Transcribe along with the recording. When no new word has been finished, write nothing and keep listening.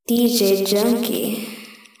DJ Junkie,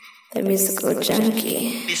 the musical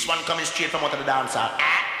junkie. This one coming straight from out of the dance hall.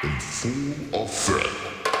 In full effect.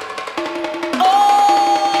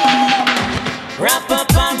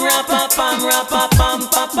 Rap-a-pam, rap-a-pam, rap-a-pam,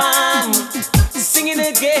 pa-pam. Sing it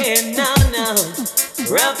again, now, now.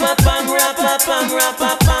 Rap-a-pam, rap-a-pam,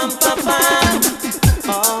 rap-a-pam, pa-pam.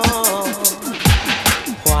 Oh,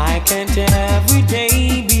 why can't every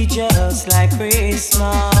day be just like Christmas?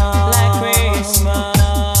 Like Christmas.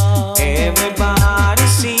 Everybody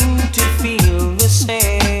seems to feel the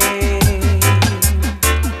same.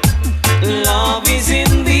 Love is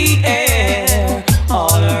in the air,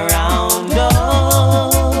 all around us.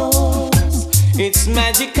 It's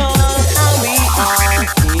magical how we all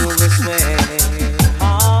feel this way.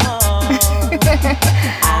 Oh,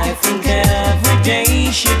 I think every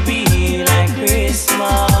day should be like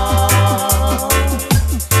Christmas.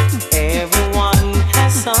 Everyone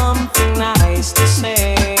has something nice to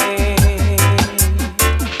say.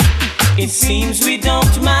 It seems we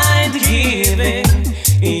don't mind giving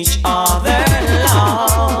each other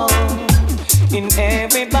love. In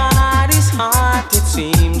everybody's heart it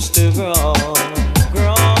seems to grow.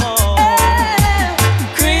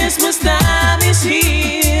 Christmas time is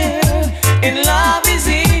here and love is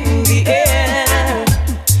in the air.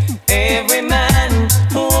 Every man,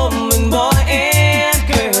 woman, boy and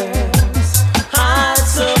girls,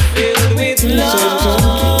 hearts are filled with love.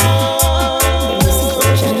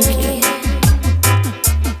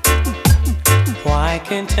 Why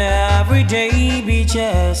can't every day be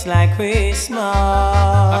just like Christmas?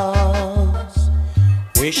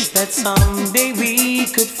 Wish that someday we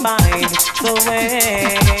could find the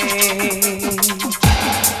way.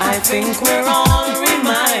 I think we're all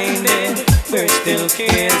reminded we're still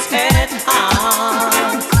kids at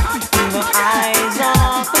heart. In the eyes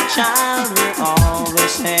of a child we're all the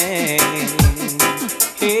same.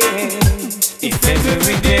 Yeah. If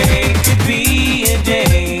every day could be a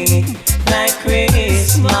day like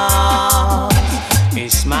Christmas, a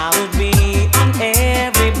smile would be on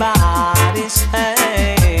everybody's face.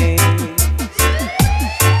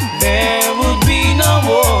 There would be no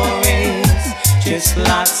worries, just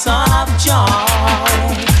lots of joy,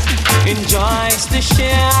 and joys to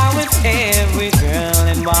share with every girl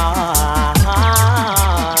and boy.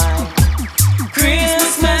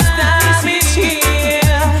 Christmas time is here,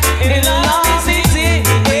 and love is in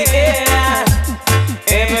the air.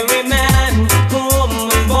 Every man,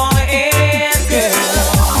 woman, boy, and girl,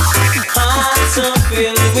 hearts are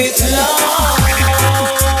filled with love.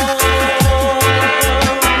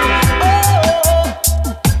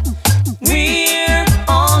 We're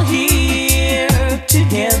all here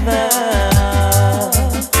together.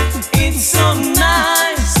 It's so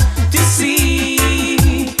nice to see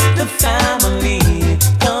the family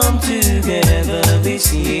come together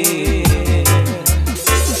this year.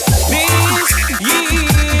 This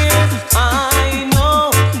year, I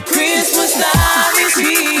know Christmas time is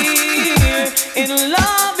here and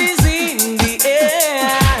love is in the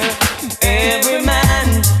air. Every man,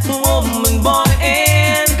 woman, boy,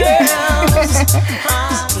 and girls.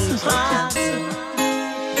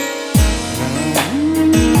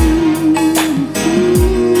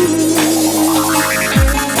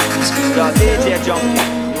 So DJ Junkie,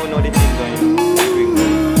 you know the thing going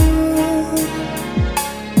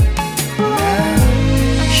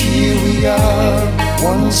Here we are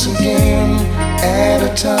once again at a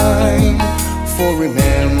time for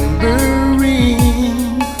remembering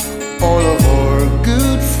all of our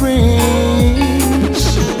good friends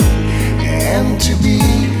and to be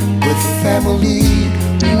with family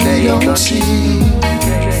we don't see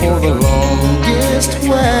for the longest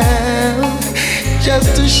while,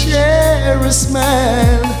 just to share a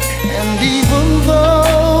smile. And even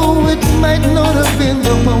though it might not have been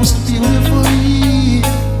the most beautiful year,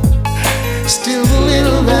 still the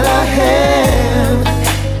little that I have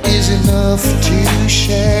is enough to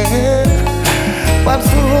share. But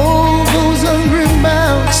for all those hungry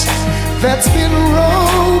mouths that's been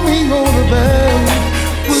roaming all about,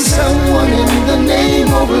 will someone in the name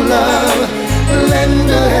of love lend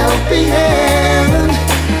a helping hand?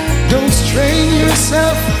 Don't strain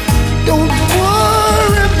yourself, don't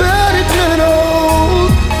worry about it at all.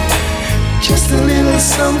 Just a little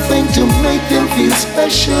something to make them feel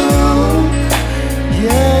special.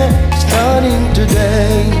 Yeah, starting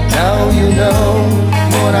today, now you know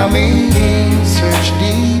what I mean. Search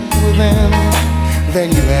deep within, then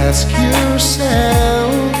you ask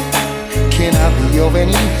yourself, can I be of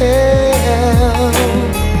any help?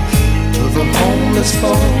 To the homeless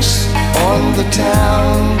folks on the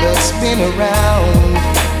town that's been around,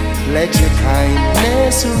 let your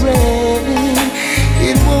kindness reign.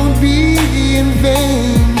 It won't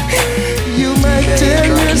vain. You might tell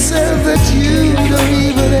yourself that you don't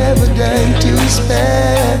even have a dime to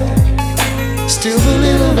spare. Still the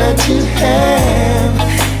little that you have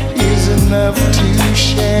is enough to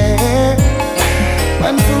share.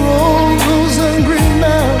 And for all those hungry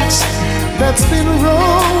mouths that's been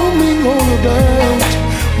roaming all about,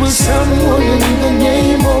 will someone in the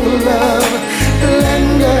name of love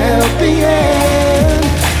lend a helping hand?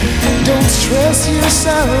 Don't stress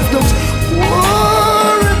yourself, don't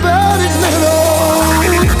worry about it at all.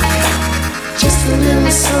 Just a little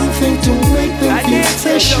something to make them feel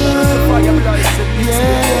special.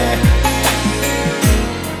 Yeah.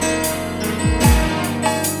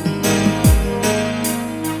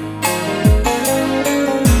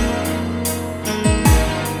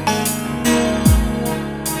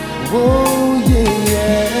 Oh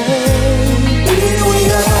yeah. Here we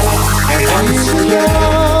are, and once we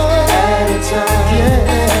are at a time.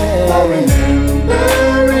 Yeah. For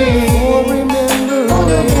remembering all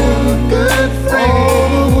of our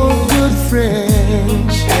good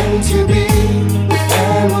friends, and to be with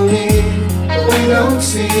family we don't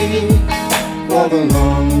see for the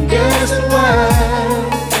longest while.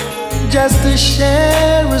 Just to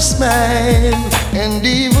share a smile, and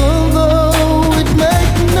even though it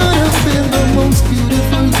might not have been the most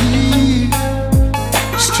beautiful year,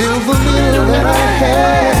 still the little that I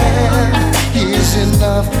have is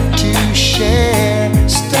enough to share.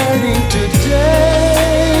 Starting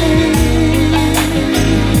today,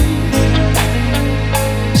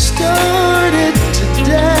 started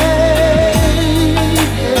today.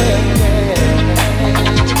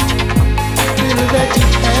 Little that you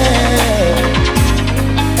have,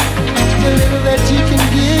 the little that you can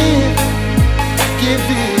give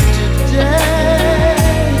it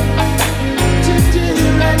today. Today,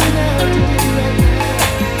 right now, today, right now.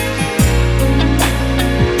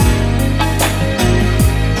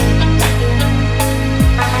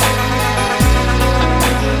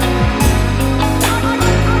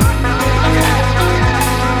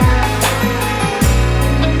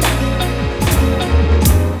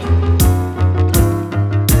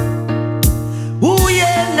 Ooh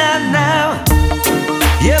yeah, now.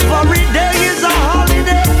 Every day is a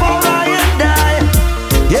holiday for I and I.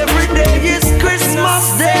 Every day is Christmas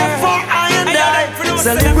Day for I and I.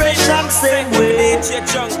 Celebration same way.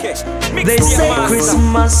 They say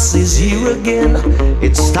Christmas is here again.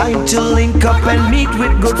 It's time to link up and meet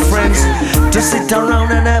with good friends, to sit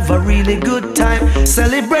around and have a really good time.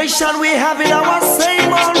 Celebration, we have it our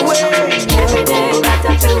same old way. Every day that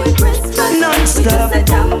I feel with Christmas, non-stop. we just sit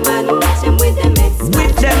down and watch them with them Xmas.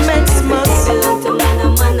 With them Xmas. They belong to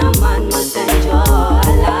man, a man must enjoy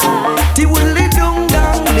life. The willy dung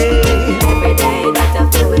dang day. Every day that I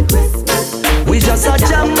feel with Christmas, we just a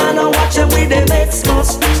jam and a watch them with them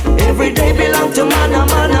Xmas. Every day belong to man, a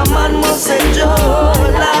man must enjoy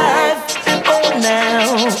life. Oh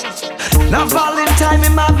now Valentine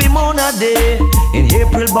in my Vimona day. In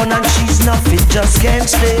April born and she's not fit, just can't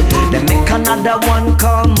stay. Then make another one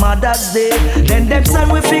called Mother's Day. Then them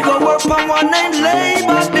send we figure work on one named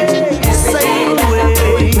Labor Day. Same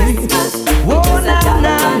way. Whoa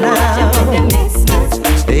now.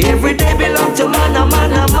 Every day belong to man, a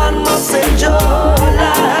man must enjoy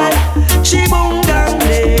life. Chibung gang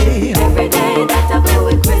day. every day that I feel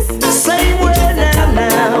with Christmas, Same way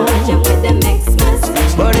now. watch them with them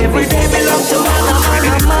Xmas. But every day belong to man,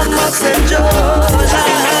 a man must enjoy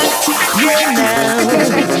life. Yeah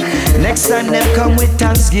now. Next time them come with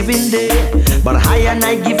Thanksgiving Day, but I and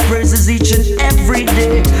I give praises each and every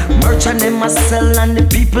day. Merchant them a sell and the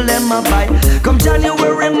people them a buy. Come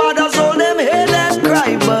January, mothers hold them head and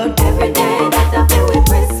cry, but Every day that I feel with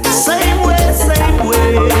Christmas, same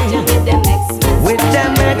way. watch them with them Xmas. With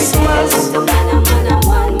them Xmas, To man, a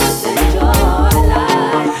man must enjoy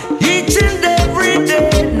life. each and every day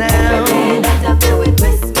Every now. day that I feel with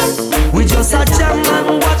Christmas, We just a jam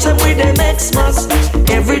and watch them with them Xmas.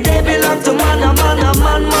 Every day belong to man, a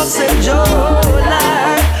man must enjoy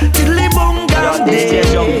life. Tiddly bum gang day.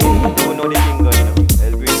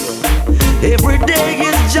 Every day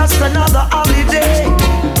is just another holiday.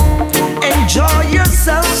 Enjoy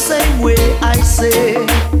yourself same way I say.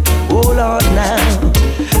 Oh Lord now.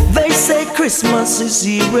 They say Christmas is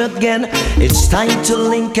here again. It's time to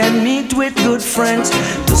link and meet with good friends,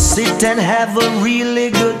 to sit and have a really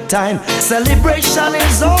good time. Celebration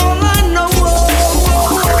is all I know.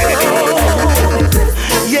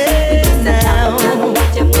 Yeah now.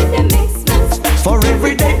 watch them with them Xmas. For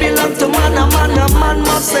every day belong to man, a man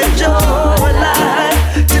must enjoy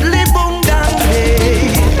life. Tiddly boom gang day.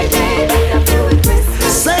 Every day that I feel with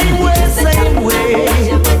Christmas, Same way. watch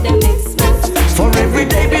them with them Xmas. For every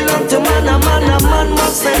day belong to man, a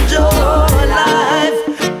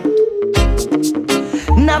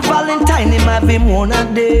one a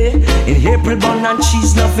day. In April, bun and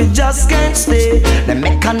cheese, nothing just can't stay. They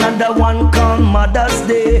make another one called Mother's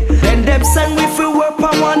Day. Then them send we for work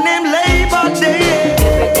on one name Labor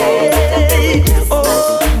Day.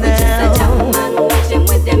 Oh, now.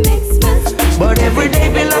 But every day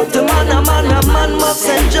belong to man, a man must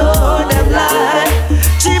enjoy them life.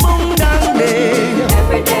 Chibum Gang Day.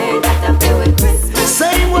 Every day that I feel with Christmas.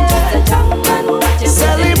 Same way.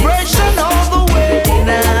 Celebration all the way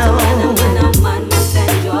now. Man must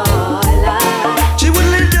enjoy life.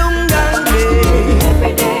 Chibum Gang Day.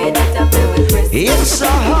 Every day that I feel with Christmas. It's a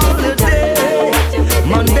holiday.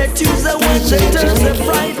 Monday, Tuesday, Wednesday, Thursday,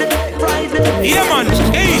 Friday. Yeah, man.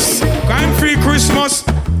 Ace, crime-free Christmas.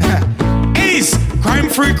 Ace,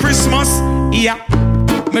 crime-free Christmas. Yeah.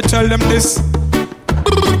 Me tell them this.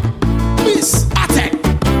 This. Attack.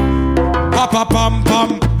 Papa pam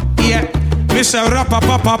pam. Yeah. Me say rappa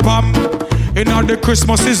papa pam. You know the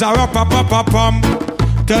Christmas is a rappa papa pam.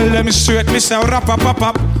 Tell them straight. Me say rappa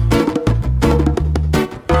papa.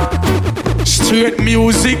 Straight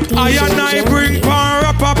music. I and I bring pan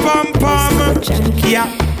rappa pam pam. Yeah.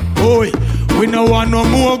 Boy. We no want no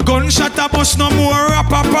more gunshot a bus, no more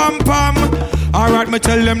rappa pam pam. Alright, me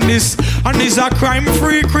tell them this. And it's a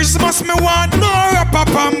crime-free Christmas, me want no rappa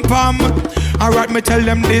pam pam. Alright, me tell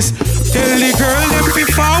them this. Tell the girl them be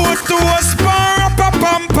forward to us, rappa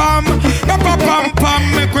pam pam. Rappa pam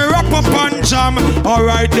pam, make we rap up and jam.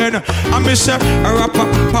 Alright then, I me say rappa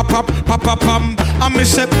papa pam. I me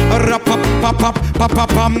say rappa papa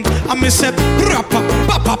pam. I me say rappa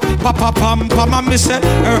papa pam pam. I me say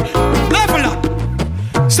level up.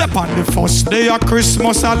 Step on the first day of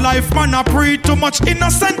Christmas, a life man a pray too much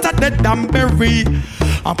innocent at the damn berry.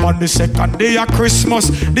 Upon the second day of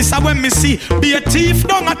Christmas, this is when me see be a thief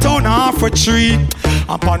down a town half a tree.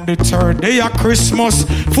 Upon the third day of Christmas,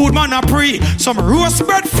 food man a pray some roast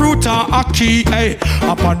bread fruit or a key. Hey.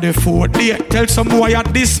 Upon the fourth day, tell some boy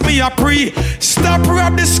at this me a pray. Stop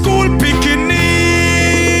rob the school picking.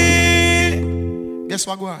 Guess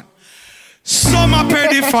what go on? Some a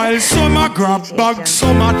pedophile, some a grab bag,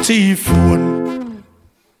 some a thief phone.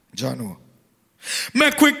 Jano.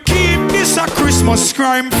 Make we keep this a Christmas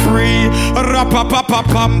crime free. Rappa papa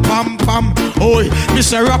pam pam pam. Oi, me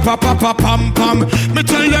say rappa papa pam pam. Me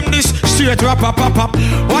tell them this straight rappa papa.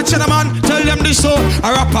 Watch it man, tell them this so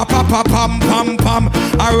rappa papa pam pam pam.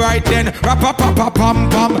 Alright then, rappa papa pam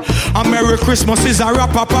pam. A Merry Christmas is a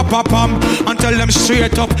rappa papa pam. And tell them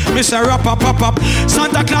straight up, me say rappa papa.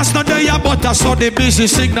 Santa Claus not there but I saw the busy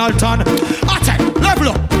signal turn. Attack, level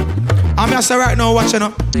up. I'm here say right now watching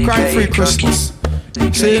up crime free Christmas.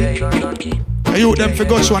 See, you them for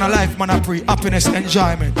go through on a life, man, I pray happiness,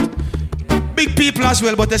 enjoyment. Big people as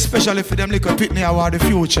well, but especially for them little pitney about the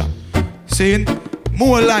future. Seeing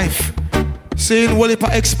more life, seeing what if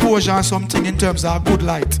exposure and something in terms of good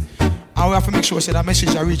light. And we have to make sure that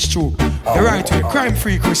message I reach through the right way. Crime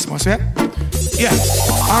free Christmas, yeah? Yeah.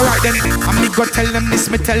 Alright then, and me go tell them this,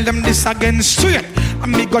 me tell them this again straight.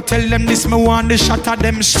 And me go tell them this, me want the shot at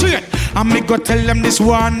them straight. And me go tell them this,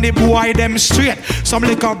 want the boy them straight. Some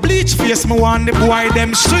little bleach face, me want the boy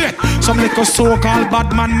them straight. Some little so-called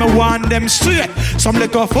bad man, me want them straight. Some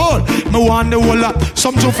little fool, me want the whole lot.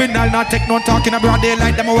 Some juvenile not take no talking about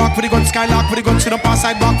daylight. Them walk with the gun, skylark with the gun, sit up on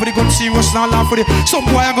side back with the gun, serious now laugh with it. Some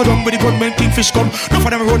boy I go down with the gun, when kingfish come. None of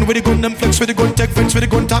them run with the gun, them flex with the gun, take friends with the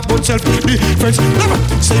gun, talk about self, be friends. Never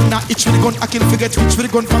say not itch with the gun, I kill forget switch with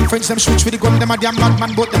the gun from friends, them switch with the gun, them a damn bad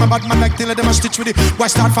man, but them a bad man like Taylor, them a stitch with it. Why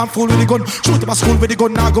start from fool with the gun? Shoot them a school with the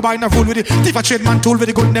gun, now go buy no fool with it. If a trade man tool with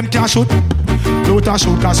the gun, them can't shoot. Loot and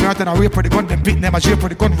shoot, cause right and a rape with the gun, them beat them a jail with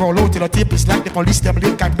the gun, roll out till the tape is like the police, them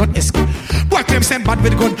late time don't escape. Boy claim same bad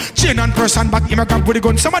with the gun, chain and person back, immigrant with the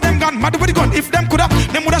gun. Some of them gone mad with the gun, if them coulda,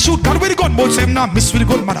 them woulda shoot God with the gun. But same now miss with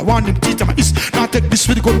the gun, man I want them teeth them a is. Now take this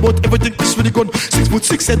with the gun, but everything is with the gun.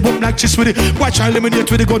 6'6" head bump like chest with it. Watch I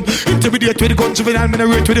eliminate with the gun, intimidate with the gun, juvenile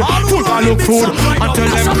minerate with it. Full I look food, until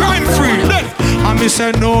them crime free. Then I me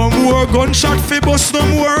say no more gunshot fi bust, no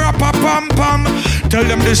more rappa pam pam. Tell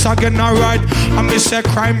them this again, alright. I me say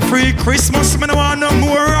crime free Christmas, me no want no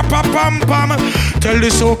more rappa pam pam. Tell the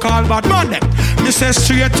so-called bad man them. Me say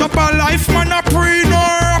straight up a life, man a pre no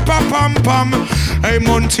rappa pam pam. Hey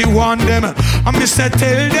Monty want them. I me say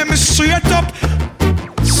tell them straight up.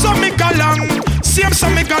 So me go long, same so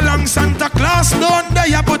me go long. Santa Claus don't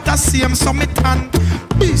die, but I see him so me tan.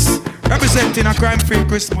 Peace. Representing a crime-free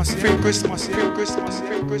Christmas, free Christmas, free Christmas,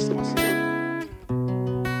 free Christmas.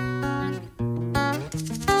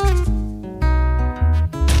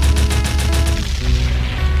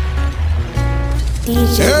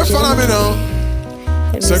 Here follow me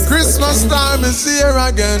now. So Christmas time is here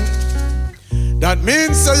again. That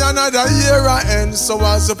means say another year I end. So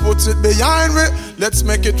as I put it behind me, let's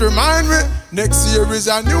make it remind me, next year is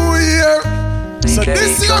a new year. So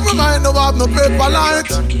this year we might not have no paper light.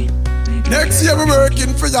 Next year we working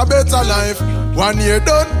for your better life. 1 year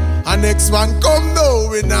done, and next one come now,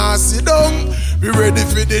 we not sit down. We ready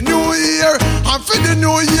for the new year, and for the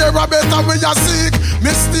new year I better we a seek.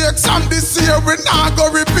 Mistakes and this year we not go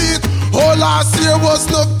repeat. Oh, last year was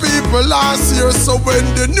no people last year, so when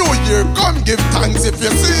the new year come, give thanks if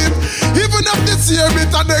you see it. Even if this year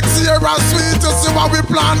bitter, next year are sweet. You see what we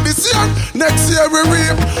plan this year, next year we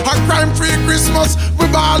reap. A crime-free Christmas, we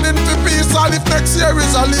ballin' for peace. And if next year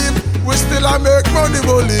is a leap, we still a make money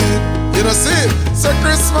believe. You know see, so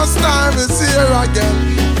Christmas time is here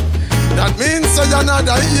again. That means say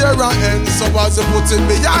another year I end. So as you put it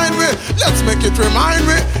behind me, let's make it remind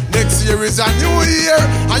me, next year is a new year.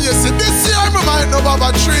 And you see this year we might not have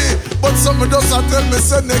a tree, but some of us tell me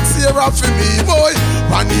say next year for me, boy.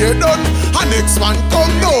 1 year done, and next one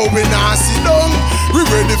come now, we not sit down. We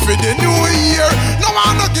ready for the new year. No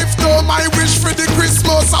one no gift no my wish for the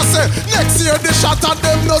Christmas. I say next year the shot at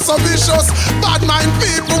them no so vicious. Bad mind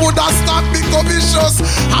people would have stopped become vicious.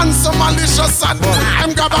 And some malicious and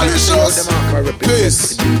I'm gabalicious.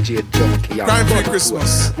 Peace. Crime free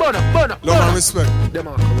Christmas. Love and respect.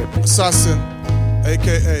 Assassin,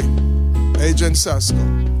 aka Agent Sasko.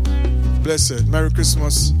 Blessed. Merry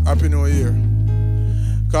Christmas. Happy New Year.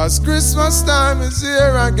 Cause Christmas time is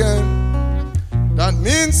here again. That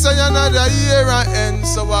means say another year I end.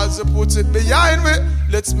 So as you put it behind me,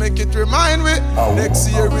 let's make it remind me,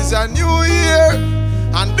 next year is a new year.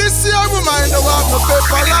 And this year we might not have no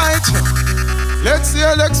paper light.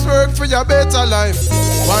 Let's work for your better life.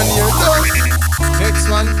 1 year done, next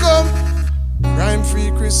one come.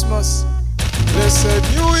 Crime-free Christmas. Blessed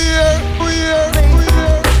New Year, New Year, New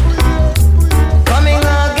Year. Coming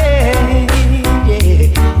again,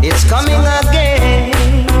 yeah. It's coming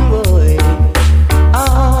again, boy.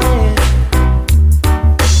 Oh,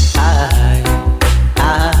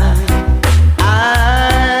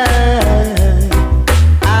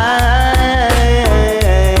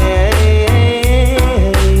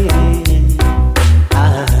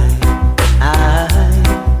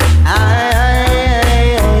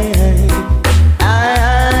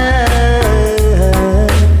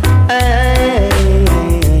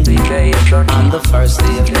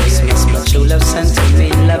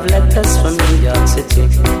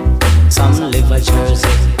 some live in Jersey,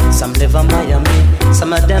 some live in Miami,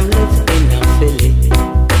 some of them live in Philly.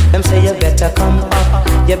 Them say you better come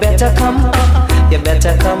up, you better come up, you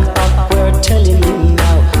better come up. We're telling you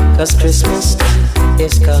now, cause Christmas time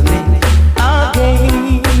is coming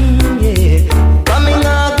again, yeah. Coming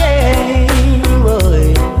again,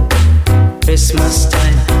 boy. Christmas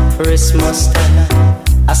time, Christmas time.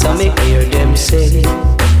 I saw me hear them say,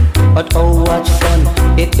 but oh what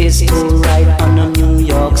fun it is to ride on a New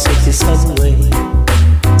York City subway.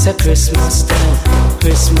 It's a Christmas time,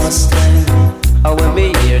 Christmas time. Oh when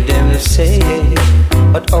we hear them say,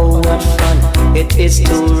 but oh what fun it is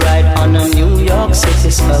to ride on a New York City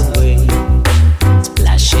subway.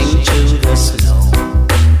 Splashing through the snow,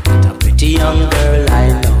 with a pretty young girl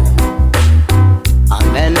I know.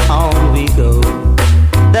 On and on we go,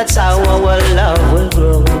 that's how our love will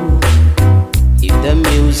grow. Hear the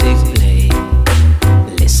music play,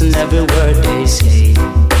 listen every word they say.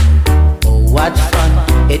 Oh what fun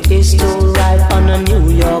it is to ride on a New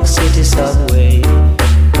York City subway.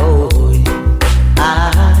 Oh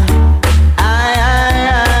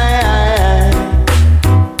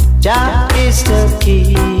Jah is the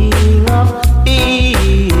King of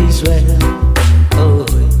Israel. Oh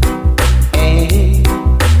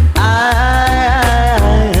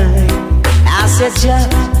I said Jah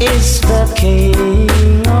is the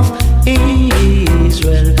King of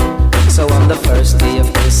Israel. So on the first day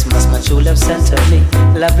of Christmas, my true love sent to me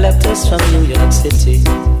love letters from New York City.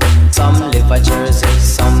 Some live in Jersey,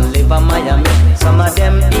 some live in Miami, some of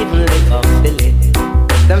them even live in Philly.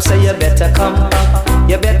 Them say you better come up,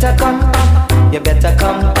 you better come up, you better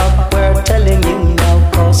come up. We're telling you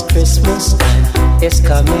now, cause Christmas time is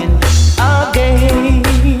coming again.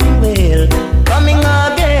 Well, coming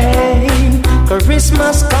again,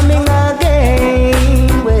 Christmas coming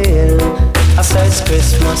again. Well, I say it's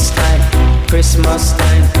Christmas time, Christmas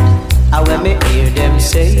time. And when me hear them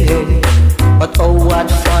say, but oh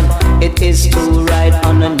what fun it is to ride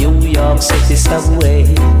on a New York City subway.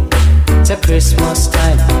 It's a Christmas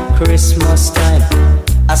time, Christmas time.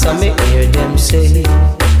 I saw me hear them say,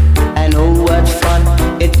 and oh what fun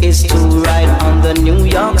it is to ride on the New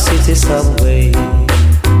York City subway.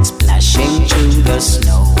 Splashing through the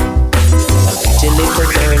snow, a pretty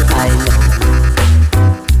little girl I know.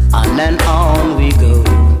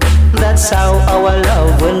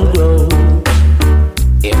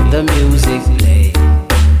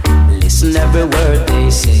 every word they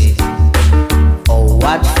say. Oh,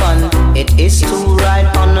 what fun it is to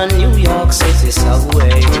ride on a New York City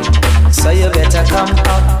subway. So you better come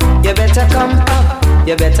up, you better come up,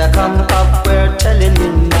 you better come up. We're telling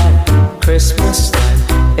you now, Christmas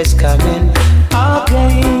time is coming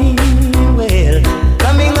again. Well,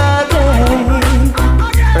 coming again.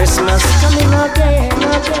 Christmas coming again,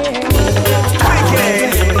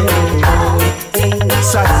 again.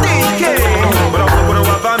 So think but I want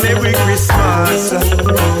to have a Merry Christmas.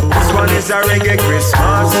 This one is a reggae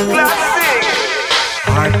Christmas classic.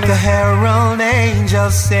 Hark the herald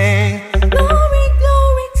angels sing, Glory,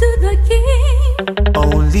 glory to the King.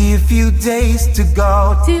 only a few days to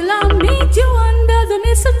go Till I'll meet you under the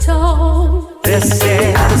mistletoe. This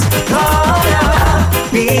is gonna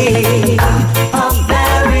be a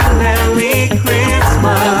very Merry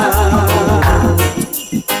Christmas.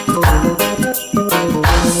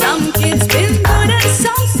 Some kids been good and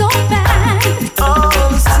some so bad. All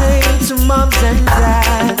the same to moms and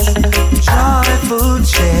dads, joyful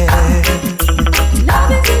cheer.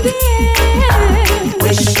 Love is in the air.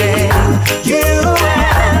 Wishing you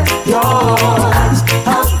and yours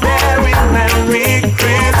a very Merry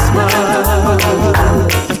Christmas.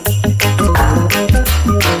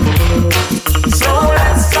 So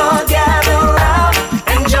let's all gather round,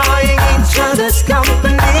 enjoying each other's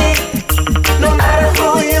company. No matter who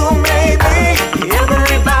you may be,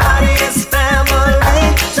 everybody is family.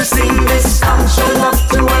 So sing this song, show love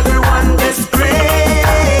to everyone this Christmas.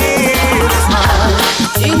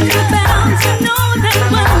 Jingle bells, you know that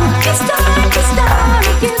well. It's time to start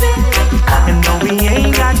giving. And though we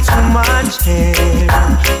ain't got too much here,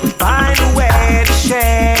 we find a way to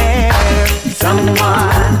share.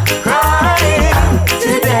 Someone crying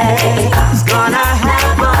today is gonna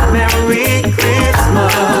have a Merry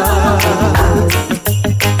Christmas.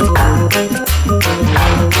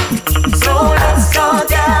 So let's all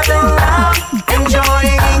gather round,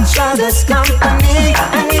 enjoying each other's company.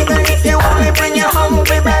 And even if you only bring your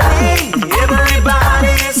hungry belly,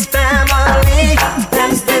 everybody is family.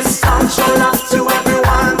 Dance this song, show love to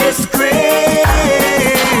everyone this Christmas.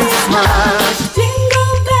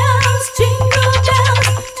 Jingle bells, jingle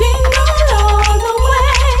all the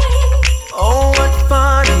way. Oh, what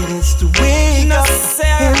fun it is to wake up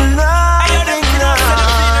in loving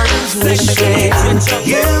arms, wishing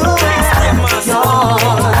you and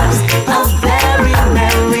yours a very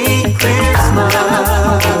Merry Christmas.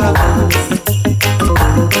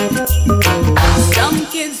 Some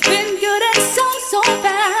kids been good and some so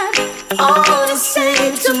bad. All the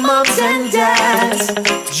same to moms and dads,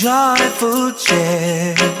 joyful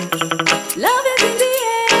cheer. Love is in the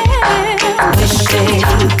air. Wishing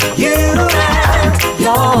you and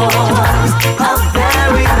yours a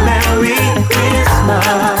very Merry Christmas.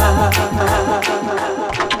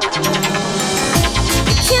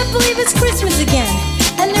 I can't believe it's Christmas again,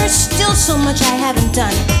 and there's still so much I haven't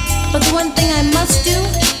done. But the one thing I must do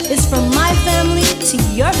is from my family to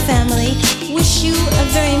your family, wish you a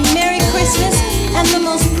very Merry Christmas and the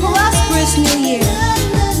most prosperous New Year.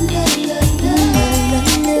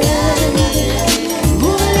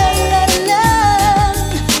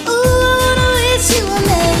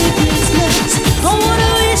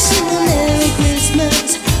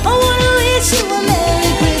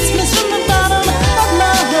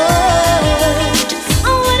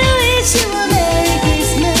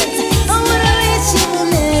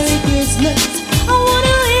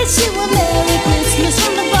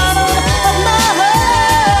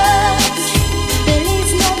 Merry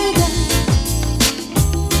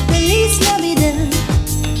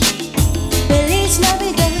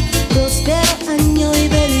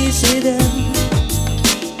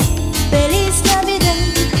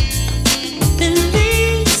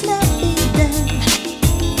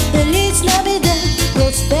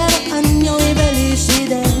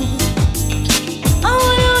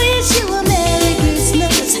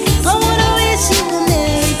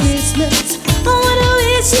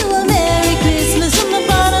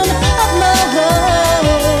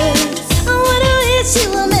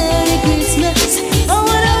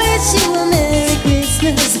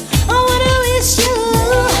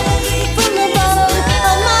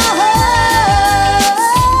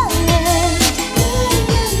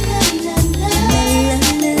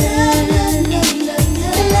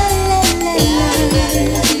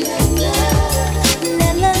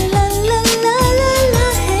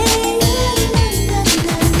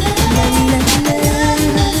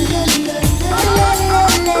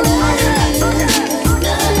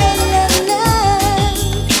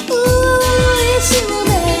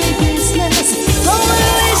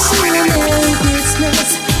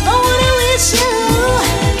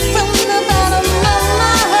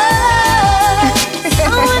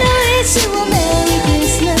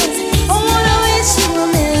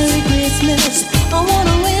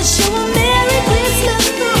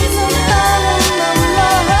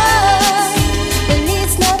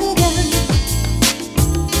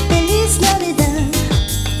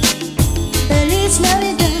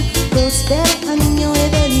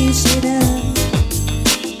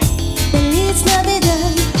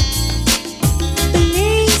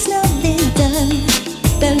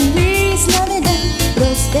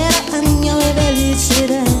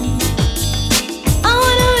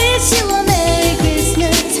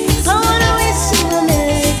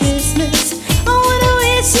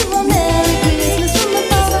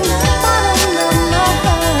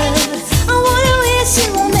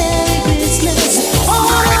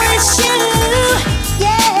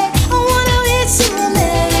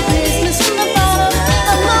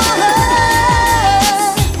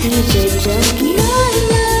DJ Junkie,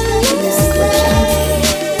 the musical junkie.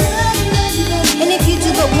 And if you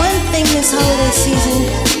do but one thing this holiday season,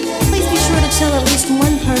 please be sure to tell at least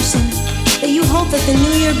one person that you hope that the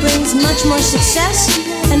new year brings much more success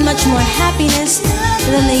and much more happiness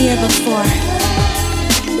than the year before.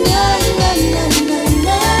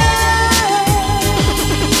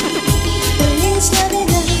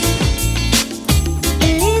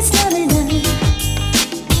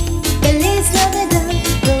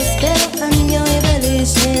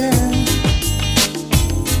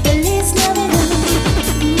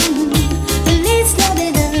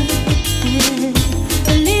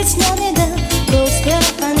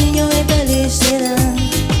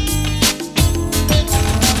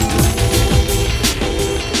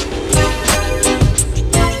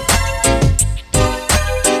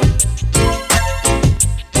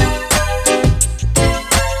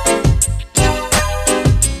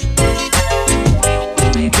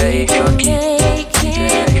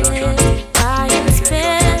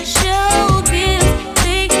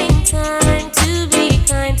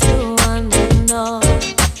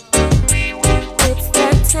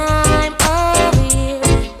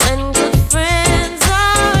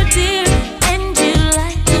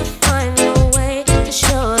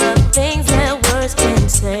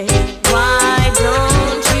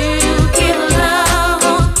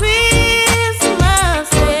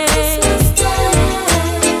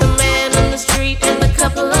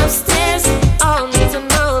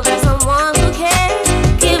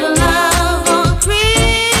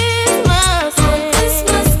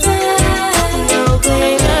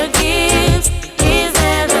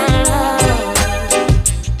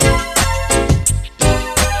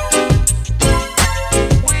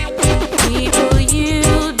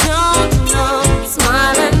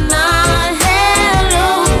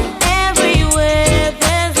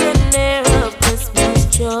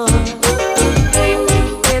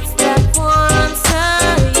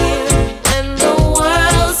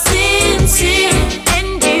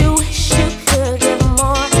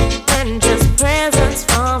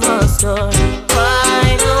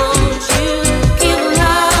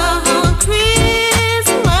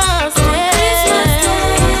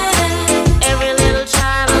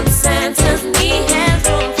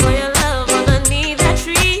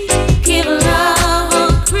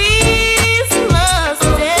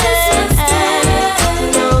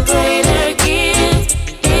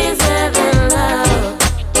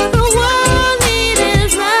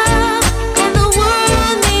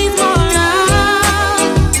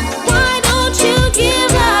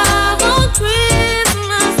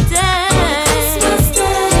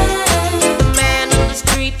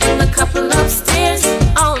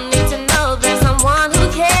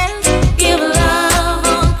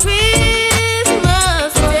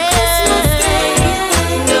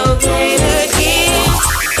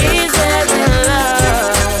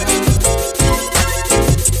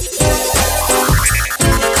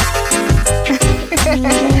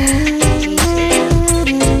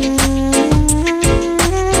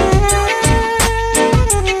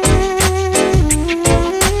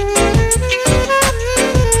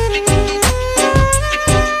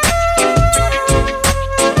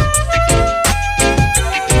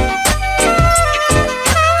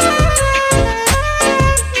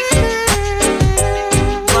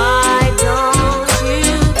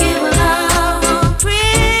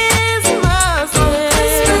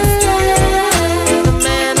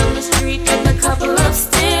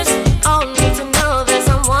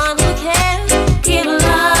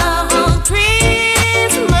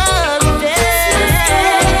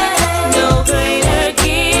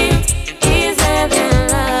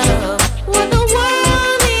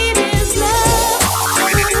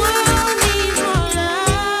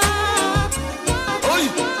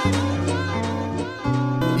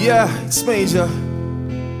 It's major.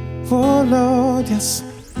 Oh Lord, yes.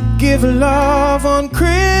 Give love on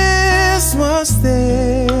Christmas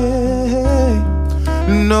Day.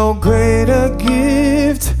 No greater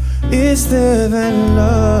gift is there than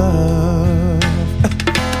love.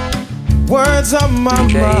 Words of my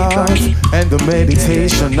mouth and the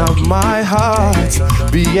meditation of my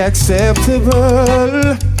heart be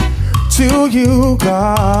acceptable to you,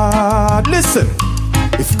 God. Listen.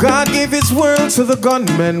 If God gave his word to the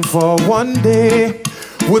gunmen for one day,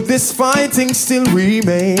 would this fighting still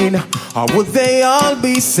remain? Or would they all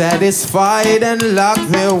be satisfied and lock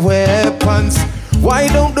their weapons? Why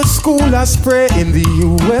don't the schoolers pray in the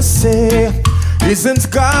USA?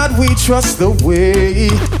 Isn't God we trust the way?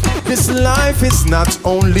 This life is not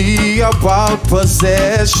only about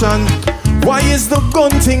possession. Why is the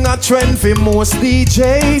gun thing a trend for most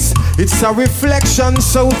DJs? It's a reflection,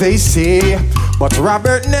 so they say. But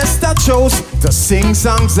Robert Nesta chose to sing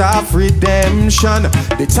songs of redemption.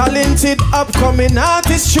 The talented upcoming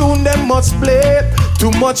artist tune them must play. Too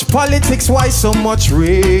much politics, why so much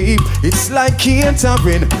rape? It's like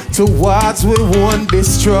catering towards we want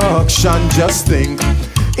destruction. Just think,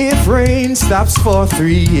 if rain stops for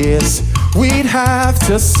 3 years, we'd have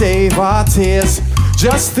to save our tears.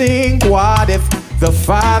 Just think, what if the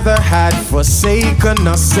Father had forsaken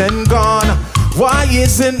us and gone? Why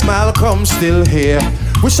isn't Malcolm still here?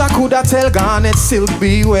 Wish I could have tell Garnet still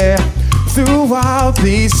beware. Throughout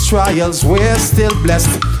these trials we're still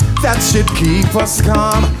blessed. That should keep us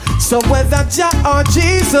calm. So whether Jah or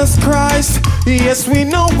Jesus Christ, yes, we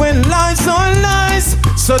know when lies are lies.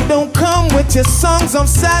 So don't come with your songs of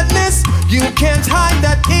sadness. You can't hide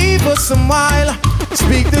that evil smile.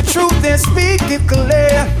 Speak the truth and speak it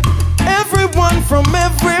clear. Everyone from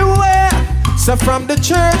everywhere. So from the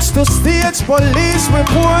church to stage, police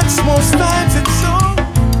reports, most times it's so.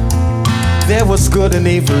 There was good and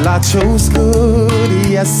evil, I chose good,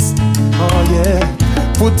 yes, oh yeah.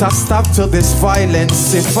 Put a stop to this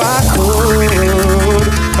violence if I could.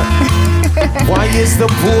 Why is the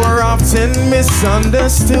poor often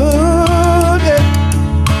misunderstood?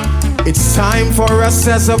 It's time for us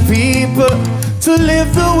as a people to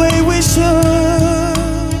live the way we should.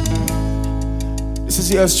 This is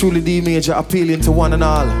yours truly, D Major, appealing to one and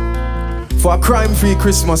all for a crime-free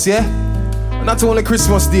Christmas, yeah? Not only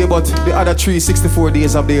Christmas Day, but the other 364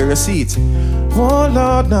 days of the year, you see it. Oh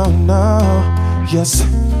Lord, now, yes.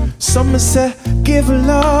 Some say give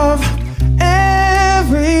love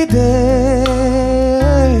every day.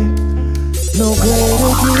 No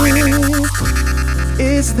greater gift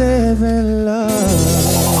is there than love.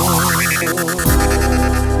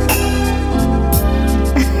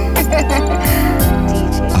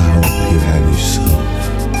 I hope you have yourself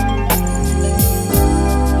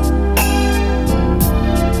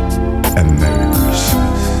a Merry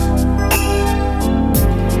Christmas.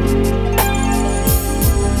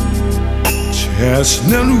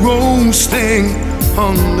 Chestnut roasting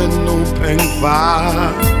on an open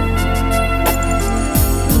fire.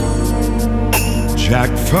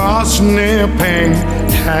 Jack Frost nipping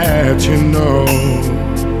at your nose.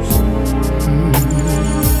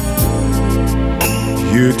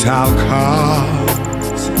 Utah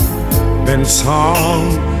cards been sung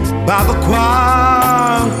by the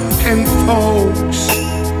choir and folks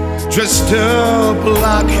dressed up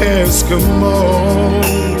like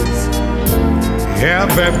Eskimos.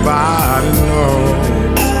 Everybody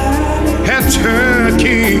knows had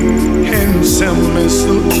turkey and some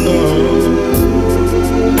mistletoe.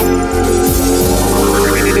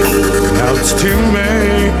 Helps to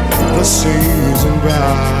make the season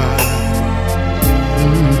bright.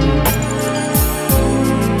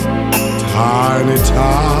 Tiny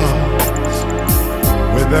tots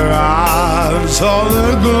with their eyes all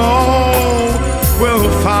aglow will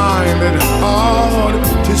find it hard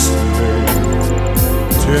to sleep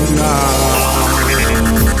tonight.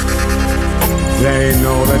 They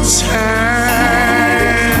know that Santa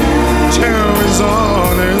is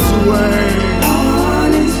on his way.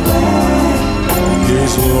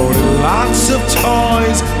 He's loaded lots of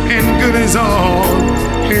toys and goodies on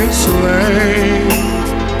his sleigh.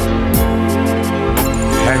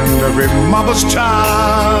 And every mother's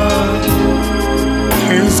child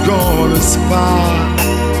is gonna spy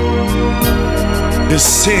to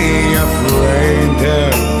see if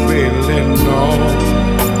reindeer really know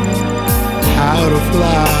how to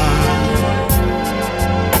fly.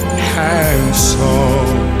 And so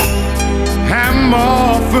I'm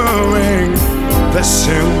offering the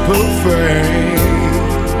simple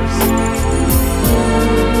phrase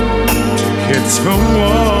to kids from 1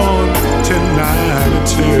 to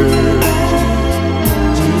 92.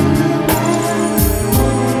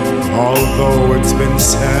 Although it's been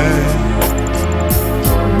said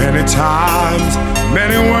many times,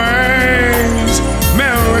 many ways,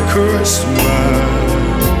 Merry Christmas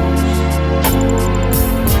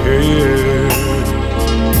to you.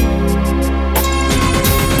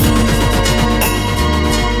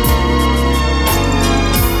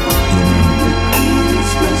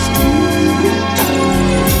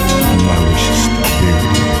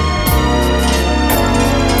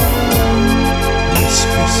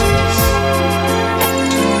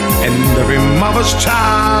 Every mother's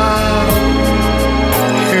child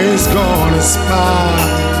is gonna spy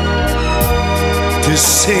to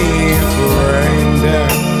see if reindeer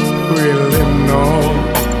really know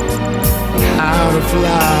how to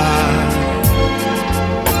fly.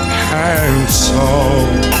 And so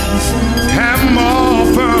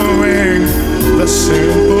the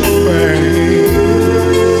simple phrase.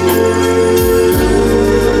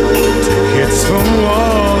 Tickets from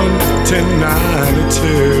 1 to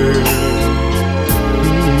 92.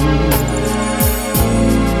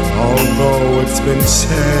 Although it's been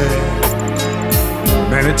said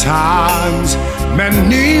many times,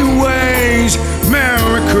 many ways,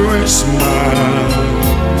 Merry Christmas,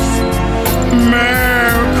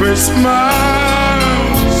 Merry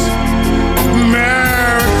Christmas,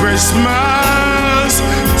 Merry Christmas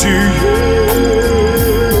to you.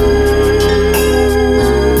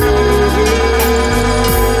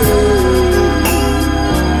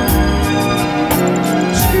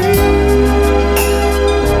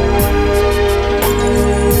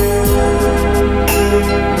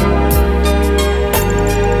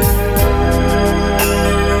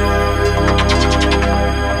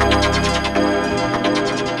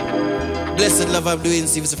 Blessed love I'm doing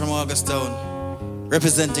Stevenson from Augustown,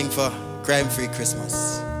 representing for Crime-Free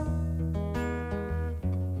Christmas.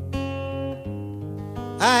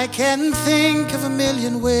 I can think of a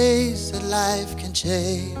million ways that life can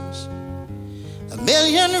change, a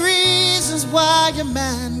million reasons why a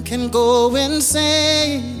man can go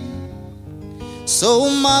insane. So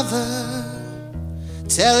mother,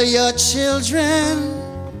 tell your children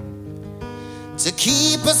to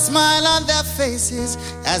keep a smile on their faces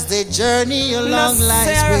as they journey along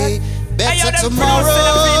life's way. Better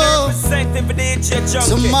tomorrow,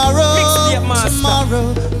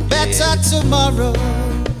 tomorrow, better tomorrow,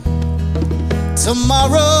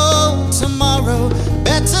 tomorrow,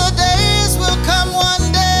 better days will come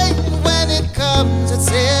one day. And when it comes, it's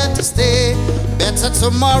here to stay. Better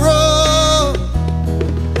tomorrow,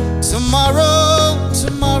 tomorrow.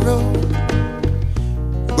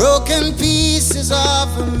 Broken pieces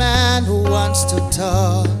of a man who wants to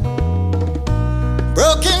talk.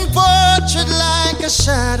 Broken portrait like a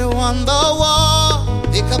shadow on the wall.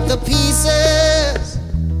 Pick up the pieces,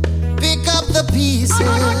 pick up the pieces.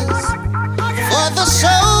 For the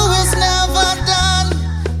show is never done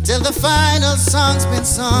till the final song's been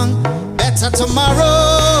sung. Better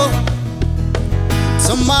tomorrow,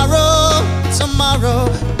 tomorrow,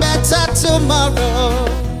 better tomorrow.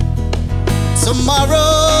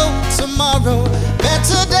 Tomorrow,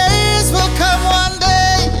 better days will come one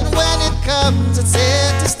day. And when it comes, it's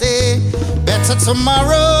here to stay. Better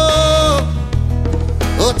tomorrow,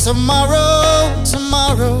 oh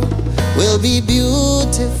tomorrow will be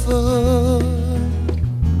beautiful.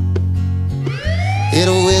 It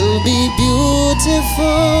will be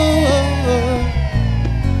beautiful.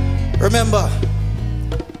 Remember,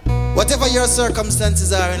 whatever your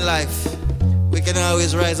circumstances are in life, we can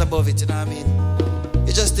always rise above it, you know what I mean?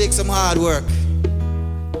 It just takes some hard work.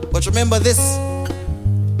 But remember this,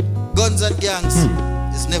 guns and gangs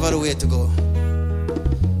is never the way to go.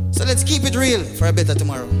 So let's keep it real for a better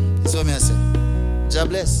tomorrow. That's what I say. God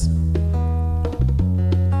bless.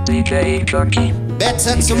 DJ Junkie.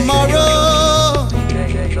 Better tomorrow,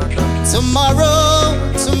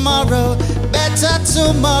 tomorrow, better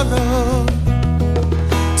tomorrow.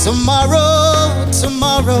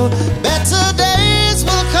 Tomorrow, better days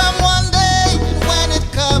will come one day. And when it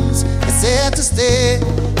comes, it's here to stay.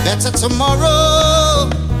 Better tomorrow,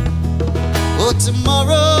 oh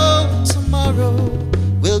tomorrow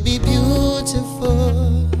will be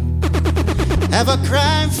beautiful. Have a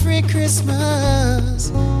crime-free Christmas,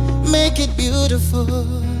 make it beautiful,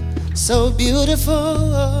 so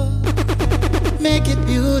beautiful. Make it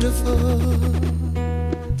beautiful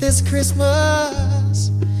this Christmas.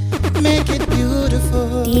 Make it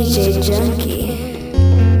beautiful. DJ Junkie,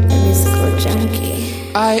 the musical junkie.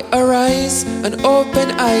 I arise and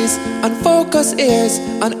open eyes and focus ears,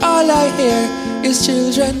 and all I hear is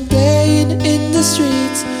children playing in the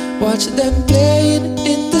streets. Watch them playing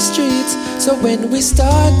in the streets. So when we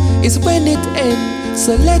start is when it ends.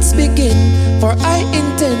 So let's begin, for I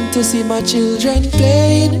intend to see my children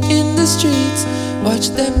playing in the streets. Watch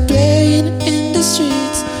them playing in the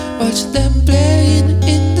streets. Watch them playing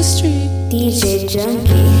in the street. DJ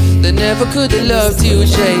Junkie. They never could have loved you,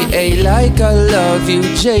 J.A. like I love you,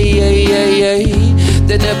 J.A.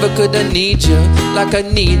 They never could have need you like I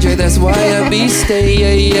need you. That's why I be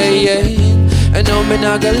staying. I know me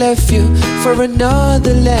not gonna left you for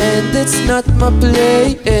another land. It's not my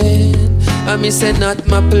play. I mean say not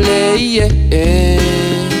my play.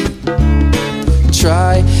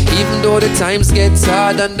 Try Even though the times get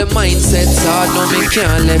hard and the mindset's hard, no me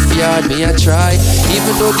can't left yard, me a try.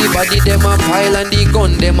 Even though the body them a pile and the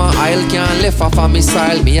gun them a aisle, can't left off a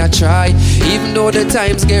missile, me a try. Even though the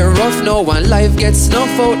times get rough now and life gets snuff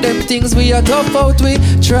out, them things we a tough out, we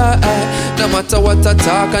try. No matter what I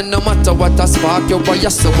talk and no matter what I spark, you boy, you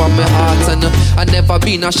so on my heart. And I never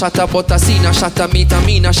been a shatter, but I seen a shatter, meet a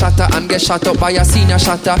mean a shatter and get shot up by a seen a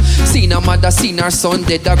shatter. Seen a mother, seen her son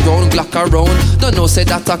dead a ground, Glock around. No no say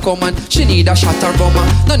that I come and she need a shatter bomber.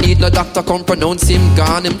 No need no doctor come pronounce him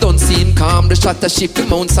gone. Him don't seem calm, the shatter ship him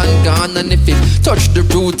mounts and gone. And if it touch the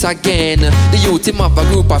root again, the youth him have a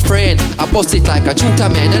group of friend. I bust it like a shooter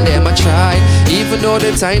man and them a try. Even though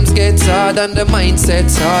the times get hard and the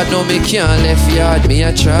mindset's hard, no me can't left yard, me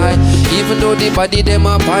a try. Even though the body them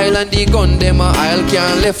a pile and the gun them a aisle,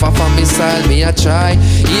 can't left off a missile, me a try.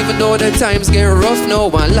 Even though the times get rough now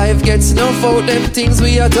and life gets snuff out, them things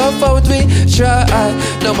we a tough out, we try.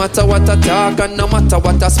 No matter what I talk and no matter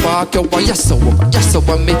what I spark, you want so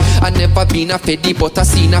on me. I never been a feddy, but I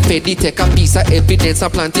seen a feddy take a piece of evidence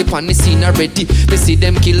and plant it on the scene already. Me see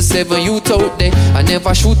them kill 7 youth out there. I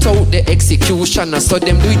never shoot out the execution, I saw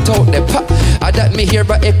them do it out there. Pop. I that me hear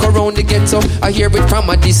a echo round the ghetto. I hear it from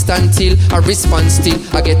a distance till I respond still.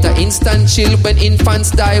 I get an instant chill when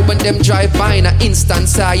infants die. When them drive by in an instant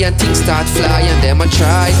sigh and things start fly and them a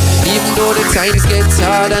try. Even though the times get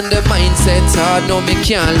hard and the mindset's hard, no me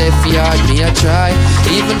can't left yard, me a try.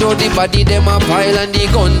 Even though the body them a pile and the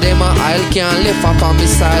gun them a aisle, can't left up on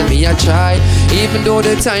missile, me a try. Even though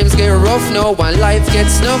the times get rough now and life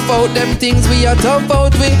gets snuff out, them things we a tough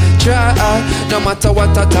out, we try. No matter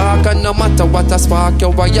what I talk and no matter what I spark, you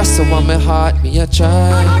why you so on my heart, me a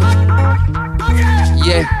try.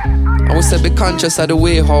 Yeah, I would say be conscious of the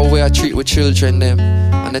way how we are treat with children them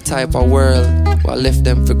and the type of world we left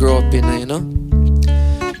them to grow up in, you know.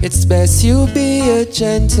 It's best you be a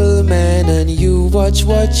gentleman and you watch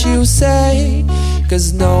what you say,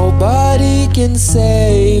 'cause nobody can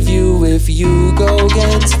save you if you go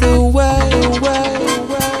against the way.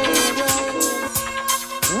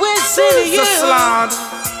 We're singing you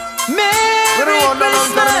Merry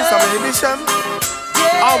Christmas.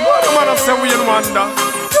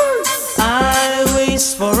 I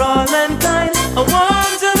wish for all mankind a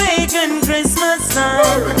warm Jamaican Christmas time,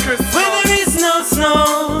 where there is no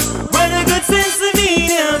snow, where the good sense of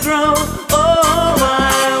media grow. Oh,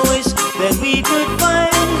 I wish that we could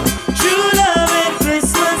find true love at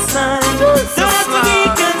Christmas time. Don't have to be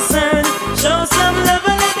concerned, show some love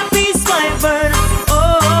and let the peace fight burn.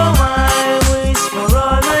 Oh, I wish for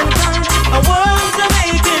all mankind a warm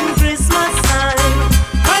Jamaican Christmas time,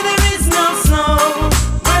 where there is no snow,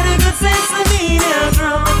 where the good sense of media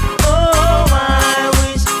grow. Oh, I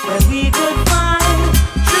wish that we could find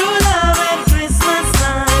true love at Christmas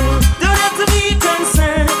time. Don't have to be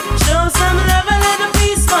concerned, show some love and let the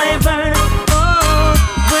peace fire burn. Oh,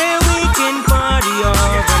 where we can party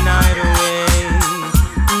all the night away,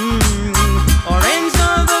 or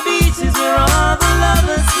enjoy the beaches where all the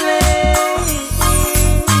lovers play.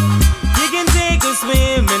 You can take a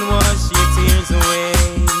swim and wash your tears away.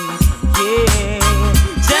 Yeah,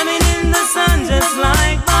 jamming in the sun just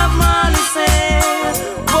like Bob Marley said.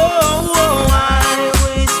 Whoa, whoa, I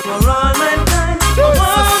wish for all mankind a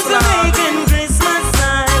warm Jamaican Christmas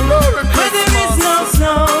time, where there is no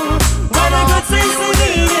snow, where the good sense of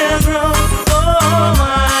media grow. Oh,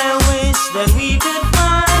 I wish that we could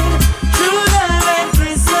find true love at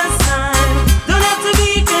Christmas time. Don't have to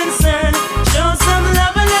be concerned, show some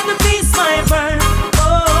love and let the peace fire burn.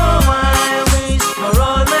 Oh, I wish for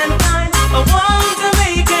all mankind a warm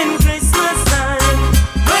Jamaican Christmas time,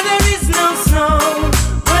 where there is no snow,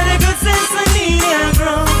 where the good sense of media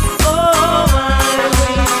grow. Oh, I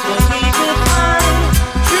wish that we could find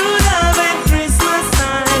true love at Christmas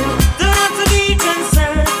time. Don't have to be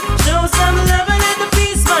concerned, show some love and let the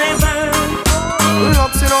peace fire burn.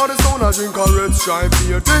 Relax in all the sound, I drink a red stripe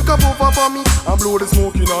beer. Drink a puffer for me and blow the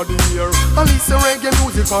smoke in the air. I listen reggae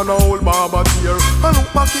music and a whole barber tear. I look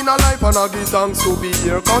back in a life and I give thanks to be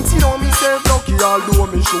here. Consider myself lucky although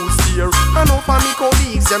my shoes tear. I know for me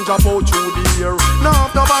colleagues them drop out through the year. Now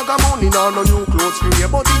after bag of money now no new clothes for you.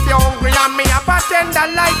 But if you're hungry and me a bartender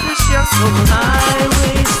like we share. So I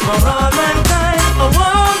wish for all mankind a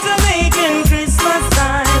warm Jamaican Christmas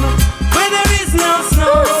time, where there is no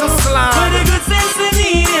snow, where the good sense of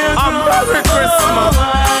media grow. Merry Christmas. Oh,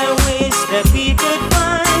 I wish that we could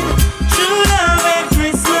find true love at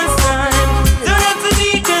Christmas time. Don't have to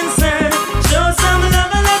be concerned, show some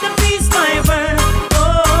love and let the peace fire burn.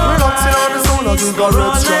 Oh, relax in all the sound, I drink a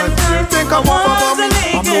red stripe beer. Drink a puffer for me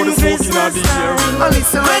and blow the smoke in the the year. And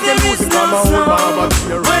listen like the music from my old barber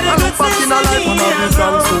chair. I look back in a life and I'll be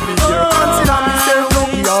thanks to be here. Consider myself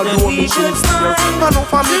lucky, although me should steer. I know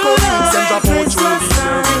for me go in, send a phone through the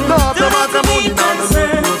year. No have no matter money, none of the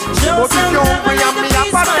good. But if you're hungry and me a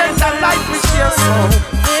patent that life we share so.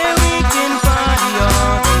 Then we can party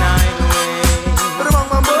all the night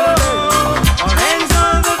away. Our hands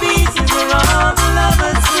on the beat is where all the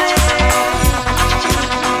lovers play.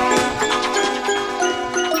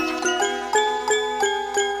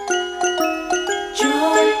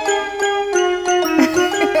 Joy,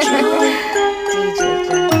 joy,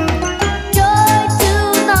 Joy to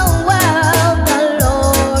the world, the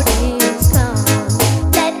Lord is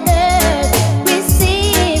come. Let earth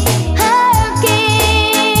receive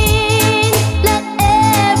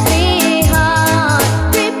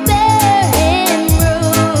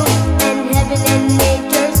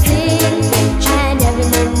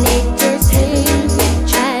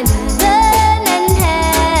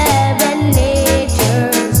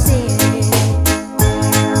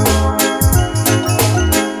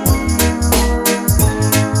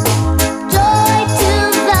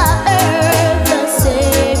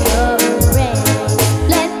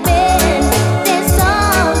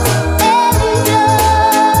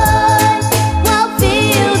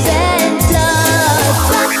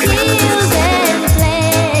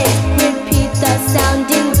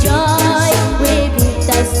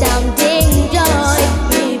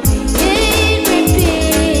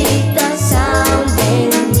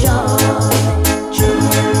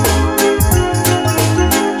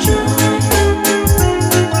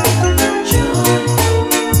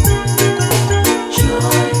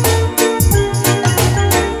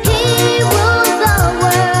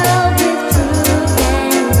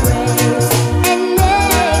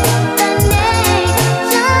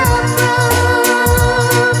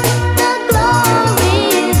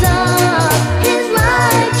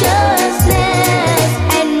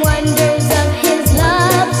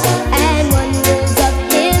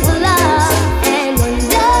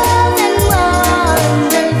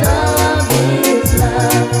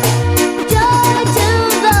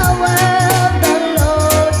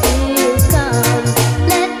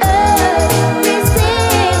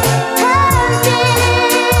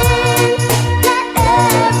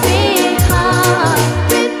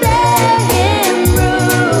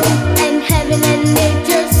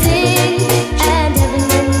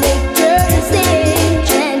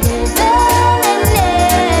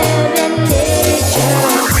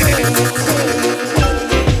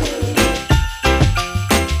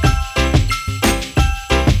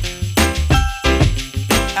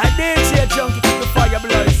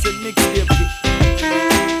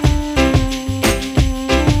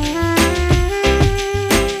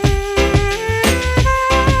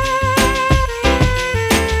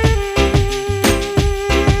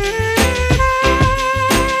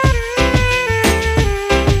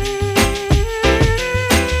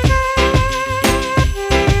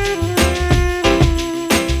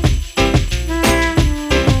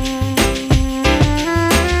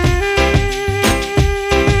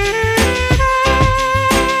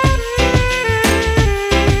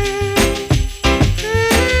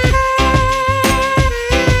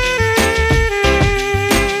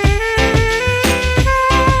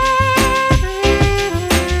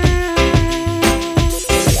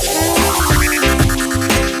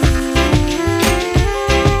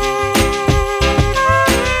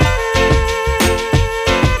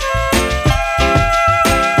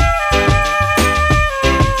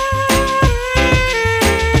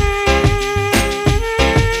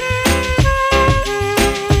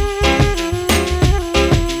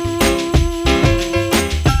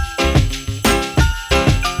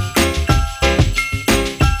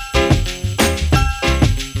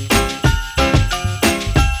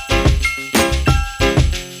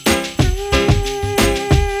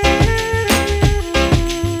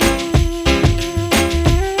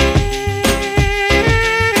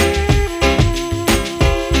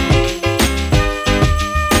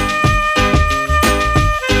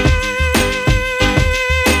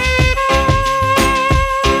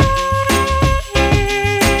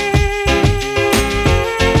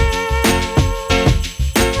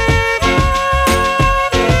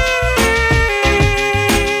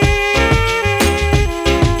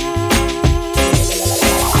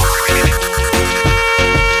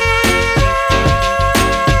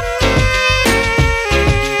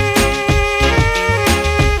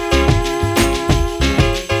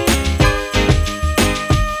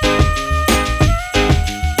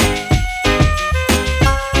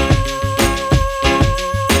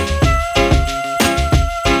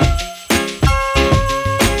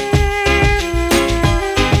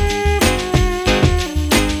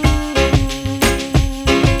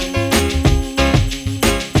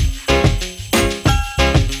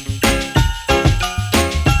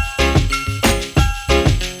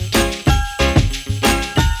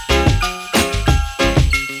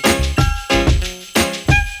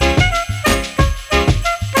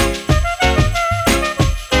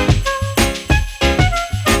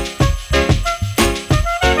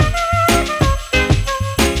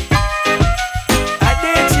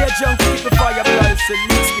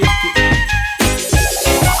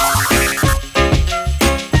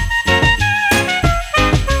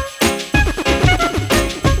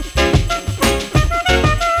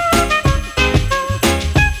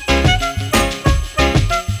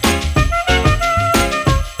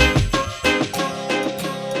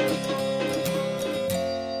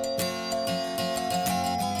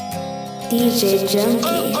DJ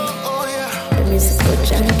Junkie, the musical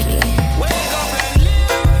junkie.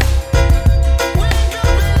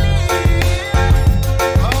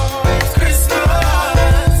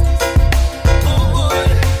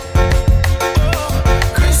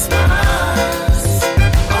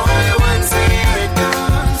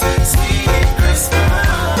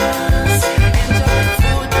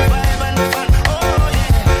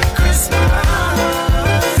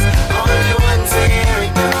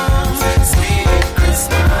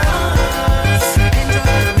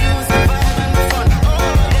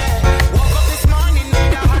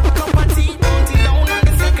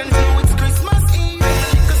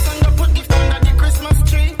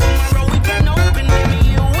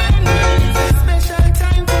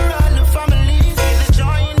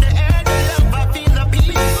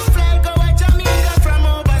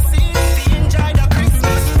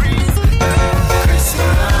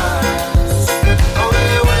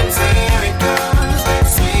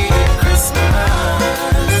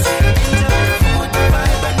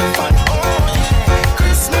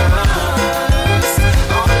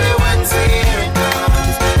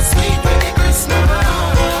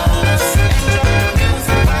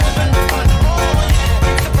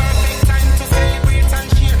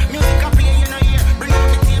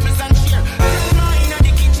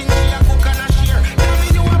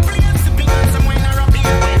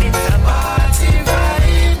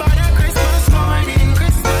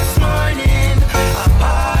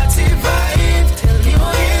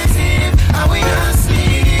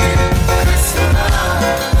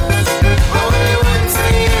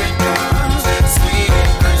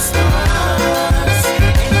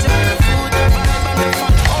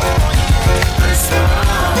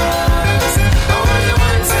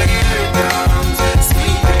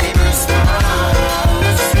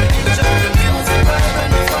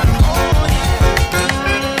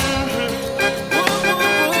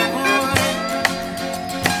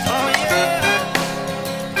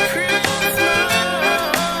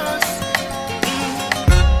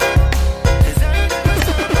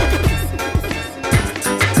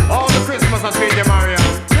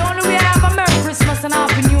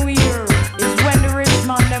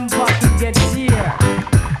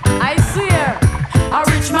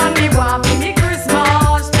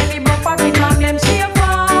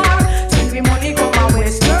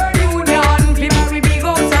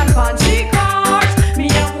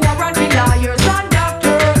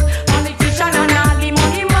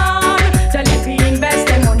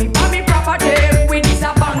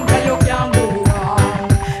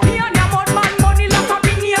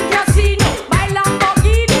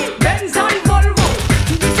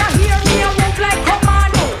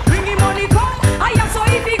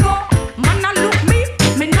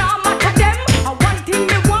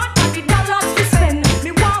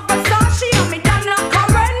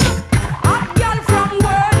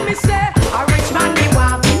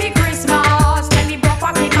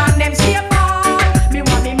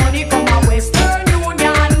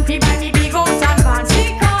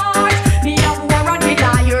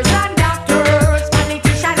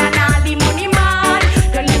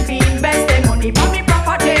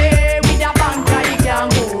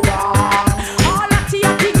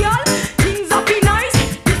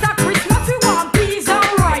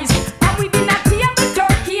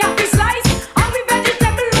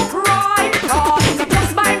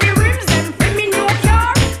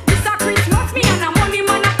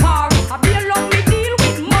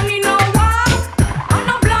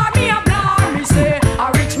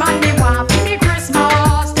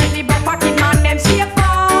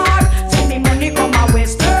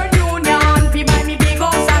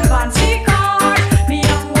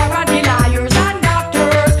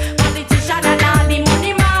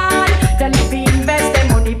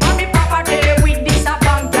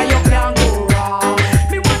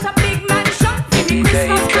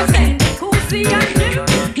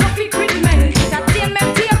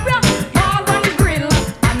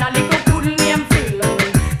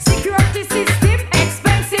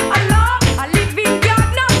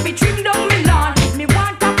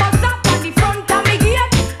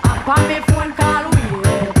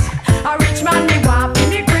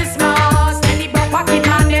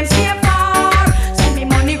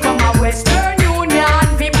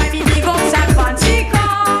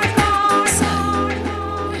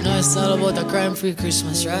 Free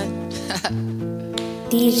Christmas, right?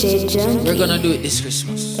 DJ Junkie. We're gonna do it this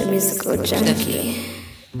Christmas. The musical junkie.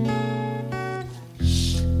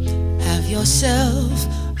 Have yourself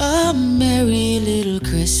a merry little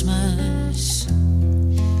Christmas.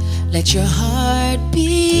 Let your heart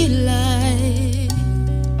be light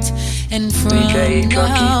And from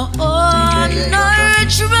now on, our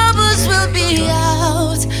troubles will be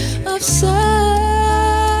out of sight.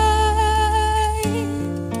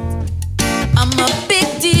 I'm a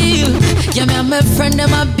big deal. Yeah, me and my friend,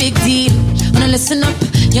 I'm a big deal. Wanna listen up,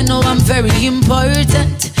 you know I'm very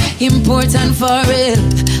important. Important for real.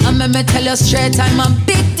 And let me tell you straight, I'm a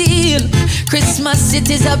big deal. Christmas, it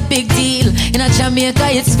is a big deal. In a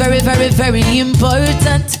Jamaica, it's very, very, very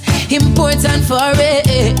important. Important for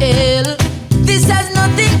real. This has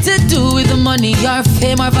nothing to do with the money or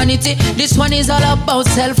fame or vanity. This one is all about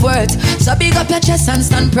self-worth. So big up your chest and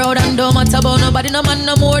stand proud and don't matter about nobody. No man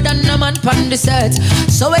no more than no man pon this earth.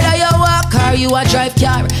 So whether you walk or you a drive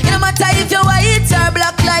car, it no matter if you white or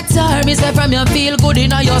black like tar. Me say from you feel good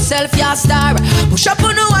in yourself, you're a star. Push up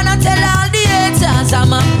on the one and tell all the haters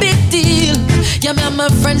I'm a big deal. Yeah, me and my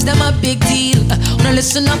friends, them a big deal. Wanna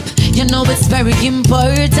listen up, you know it's very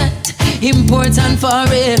important. Important for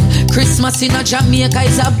real. Christmas in a Jamaica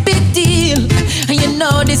is a big deal. And you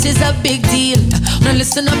know this is a big deal. Now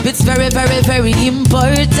listen up, it's very, very, very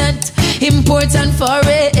important. Important for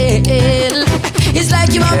real. It's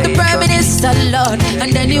like you have the Prime Minister, Lord,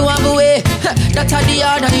 and then you have a way. That are the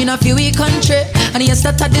order in a few week country. And yes,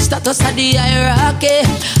 that are the status of the hierarchy.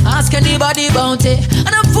 Ask anybody about it.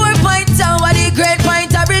 And a 4-point town, what the great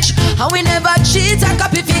point of rich. And we never cheat, a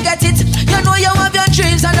copy if you get it. You know you have your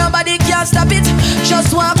dreams and nobody can't stop it.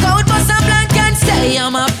 Just walk out for some blank and say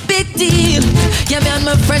I'm a big deal. Yeah, me and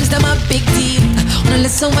my friends, them a big deal. Now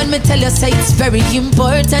listen when me tell you, say it's very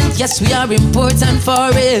important. Yes, we are important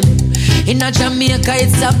for real. In a Jamaica,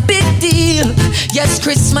 it's a big deal. Yes,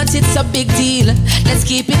 Christmas, it's a big deal. Let's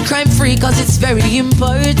keep it crime free, cause it's very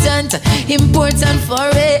important. Important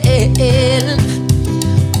for real.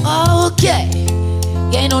 Okay.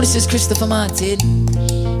 Yeah, you know this is Christopher Martin,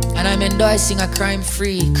 and I'm endorsing a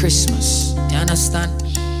crime-free Christmas. You understand?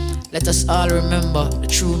 Let us all remember the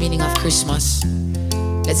true meaning of Christmas.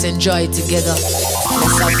 Let's enjoy it together.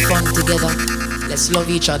 Let's have fun together. Let's love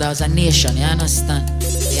each other as a nation. You understand?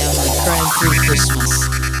 Yeah, man, crime-free Christmas.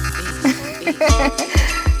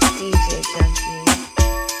 DJ Junkie.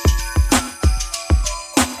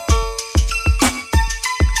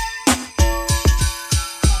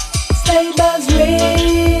 Sleigh bells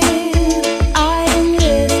ring, I am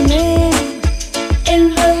listening. In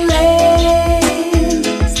the lane,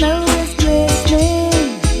 snow is glistening.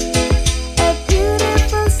 A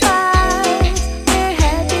beautiful sight, we're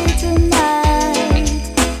happy tonight.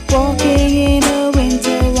 Walking in a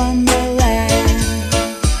winter wonderland.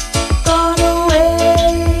 Gone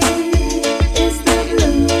away is the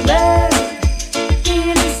bluebird.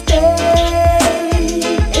 Here to stay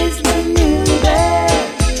is the new bird.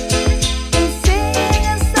 Singing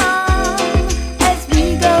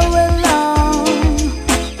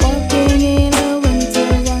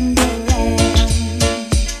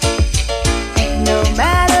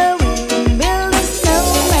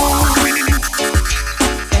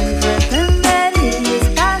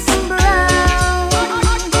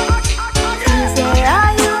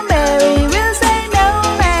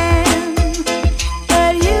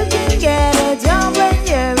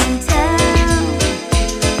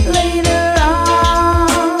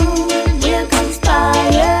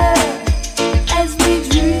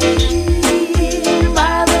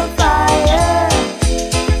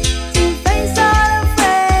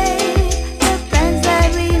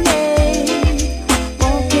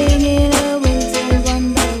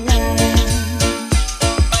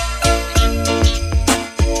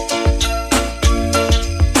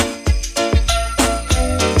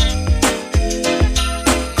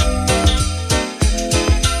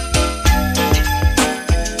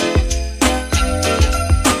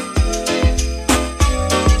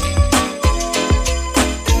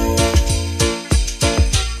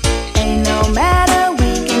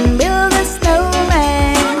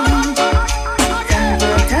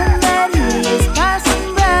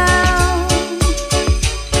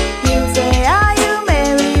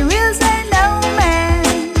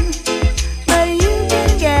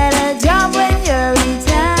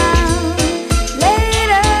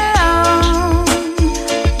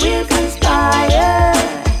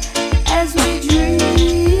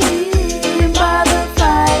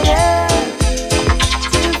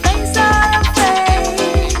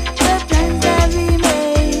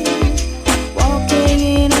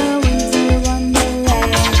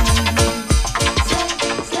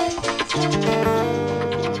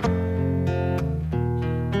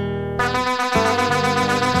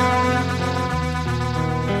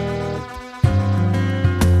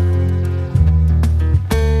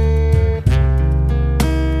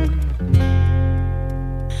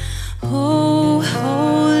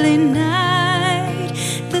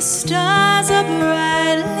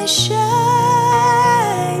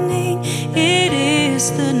is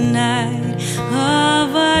the night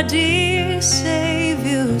of our dear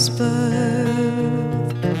Savior's birth.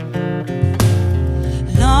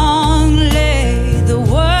 Long lay the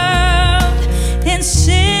world in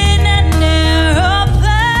sin and narrow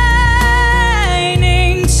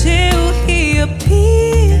pining till he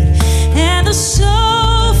appeared, and the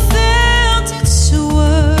soul felt its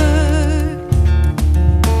worth.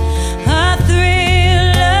 A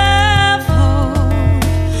thrill of hope,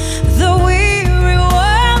 the weary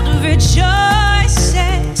world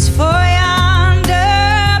rejoices, for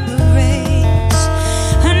yonder breaks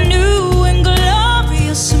a new and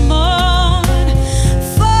glorious morn.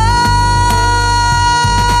 Fall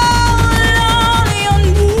on your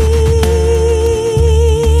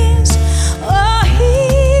knees, oh,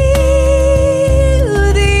 hear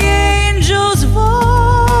the angels' voices,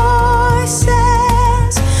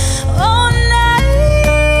 oh,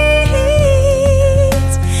 night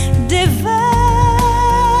divine,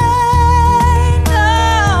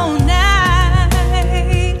 oh,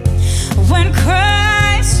 night when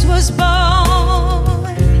Christ was born,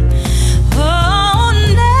 oh,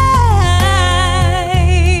 night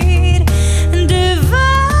divine,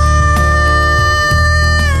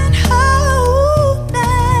 oh,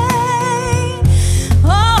 night,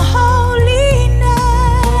 oh, holy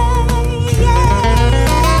night, yeah.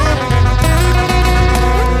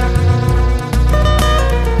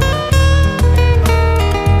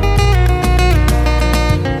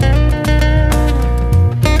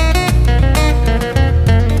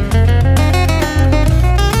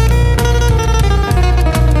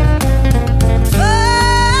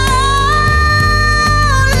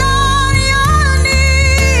 Fall on your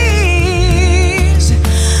knees,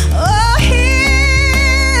 oh,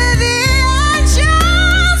 hear the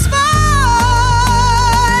angels' voices,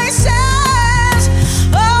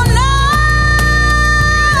 oh,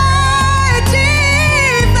 night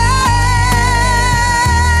divine,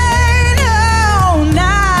 oh,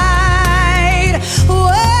 night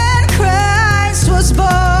when Christ was born,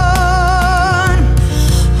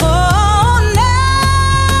 oh, night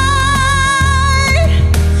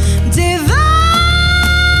divine,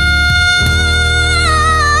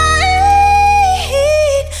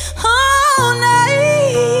 oh,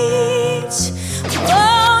 night,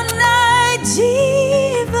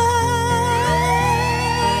 divine,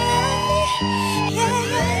 yeah,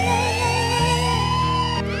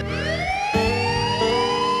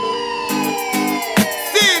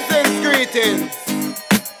 Season's greetings.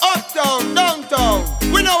 Uptown, downtown.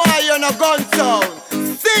 We know why you're not gun sound.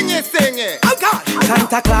 Sing it, sing it. Oh God.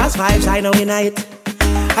 Santa Claus vibes, I know in it.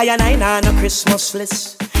 I and I nah no Christmas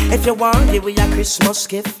list. If you want, give me a Christmas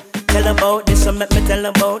gift. Tell about this and make me tell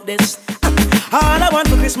about this. All I want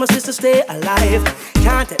for Christmas is to stay alive.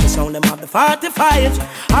 Can't take the sound them of the 45s.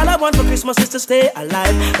 All I want for Christmas is to stay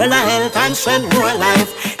alive. Well, I health and strength, more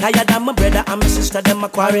life. Tired of my brother and my sister, them a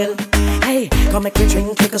quarrel. Hey, come make me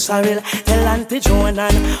drink like a sorrel. Tell Auntie Joan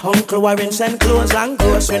and Uncle Warren send clothes and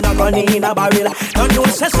ghosts when I gun in a barrel. Don't you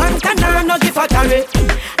say Santa nah no give a carry.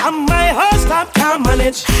 And my house stop can't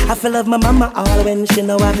manage. I feel love my mama all when she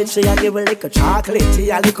know have it. She a give a little chocolate, tea,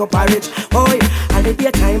 a little porridge. Boy, all the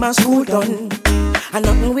daytime and school done. And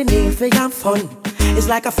nothing we need for your fun. It's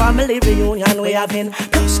like a family reunion we having.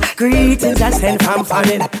 Plus greetings I send from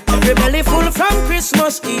foreign. Every belly full from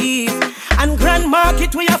Christmas Eve. And Grand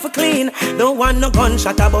Market we have to clean. Don't want no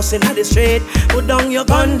gunshot a bus in the street. Put down your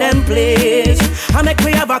gun them please. I make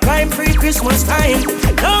we have a crime-free Christmas time.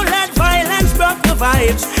 Don't let violence block the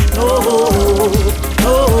vibes. No,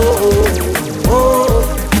 no, no.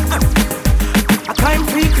 A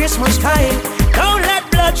crime-free Christmas time. Don't let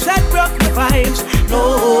bloodshed block the vibes.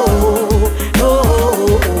 No, no,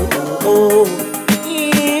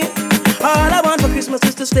 yeah. All I want for Christmas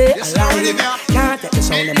is to stay alive. Can't take the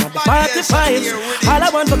sound of the 45s. All I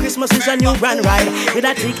want for Christmas is a new grand ride with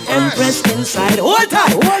a thick Empress inside. Hold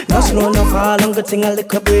tight. No snow, no fall, good thing a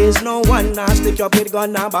little breeze. No one now stick up with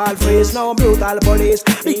gun and ball freeze. No brutal police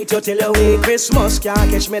beat you till you wake. Christmas can't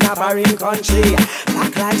catch me in a foreign country.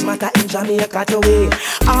 Black lives matter in Jamaica to way.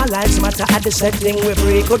 All lives matter at the setting we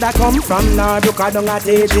break. Could I come from Norfolk or down at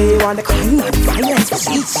AJ? Want the crime and violence to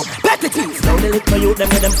cease. Petty thieves, now the little youth them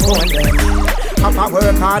with them phone them. Papa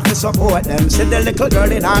work hard to support them. See the little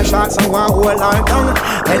girl in her shorts and one hold her down.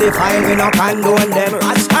 Edifying we no condone them.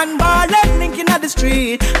 Rats and ballin' linking at the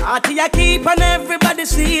street. Party I keep on everybody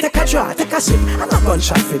see. Take a draw, take a sip, and a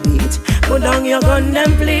gunshot for beat. Put down your gun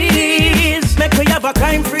them please. Make we have a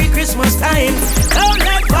crime-free Christmas time. Don't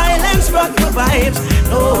let violence rock the vibes.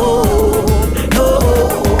 No, no,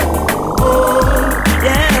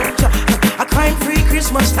 yeah. A crime-free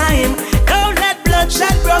Christmas time. Don't let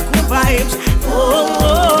bloodshed rock the vibes. Oh.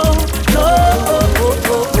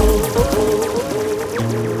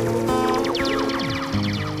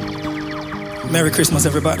 Merry Christmas,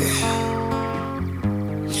 everybody.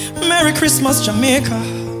 Merry Christmas, Jamaica.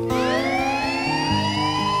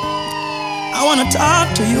 I wanna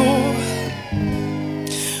talk to you.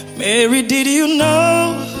 Mary, did you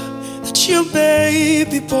know that your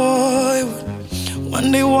baby boy would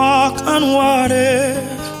one day walk on water?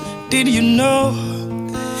 Did you know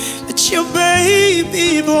that your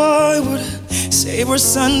baby boy would save our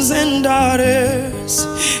sons and daughters?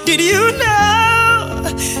 Did you know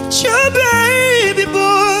that your baby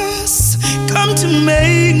boys come to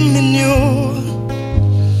make me new?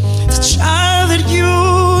 The child that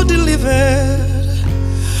you delivered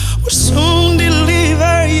will soon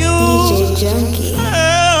deliver you. DJ Junkie.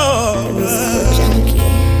 Oh. Mr. Junkie.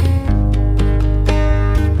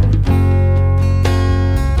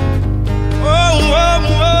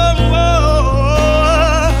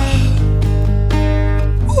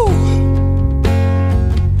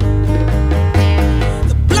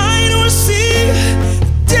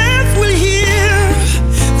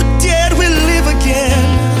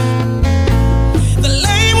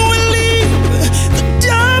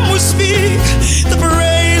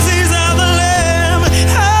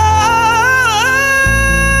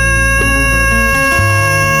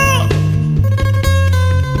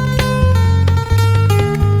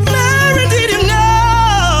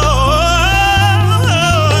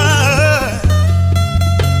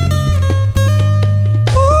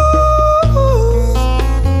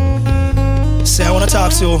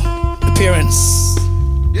 To the parents,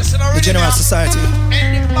 the general society,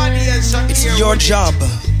 it's your job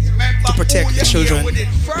to protect your children.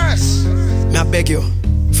 May I beg you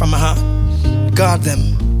from my heart, guard them.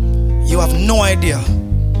 You have no idea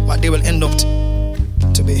what they will end up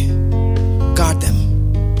to be. Guard them.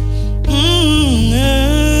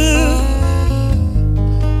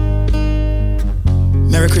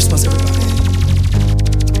 Merry Christmas, everybody.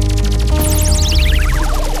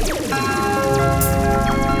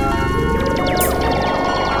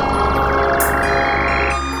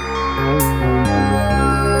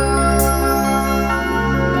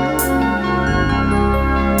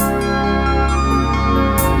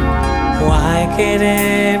 Can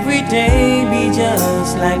every day be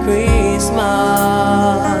just like Christmas?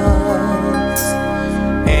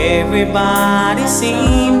 Everybody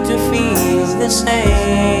seems to feel the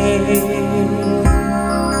same.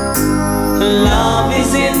 Love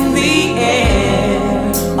is in the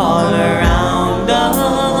air all around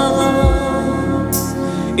us.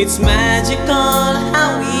 It's magical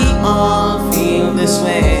how we all feel this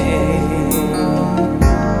way.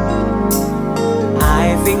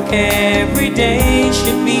 I think every day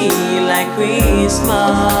should be like Christmas.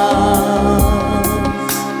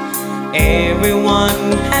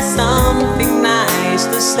 Everyone has something nice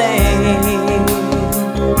to say.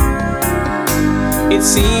 It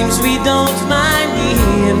seems we don't mind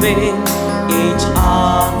giving each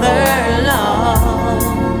other love.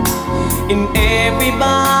 In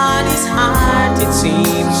everybody's heart it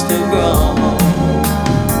seems to grow.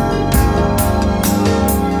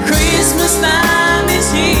 Christmas time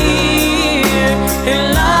is here,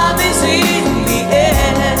 and love is in the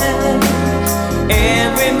air.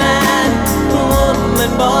 Every man,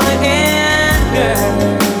 woman, boy, and girl,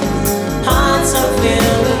 hearts are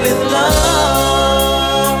filled with love.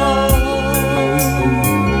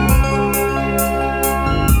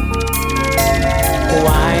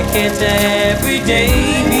 Why can't every day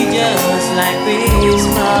be just like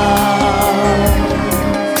Christmas?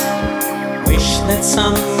 Wish that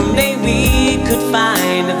someday we could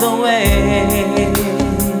find the way.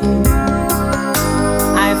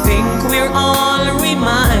 I think we're all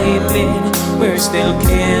reminded we're still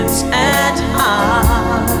kids at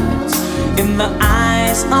heart. In the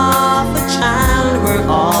eyes of a child we're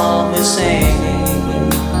all the same.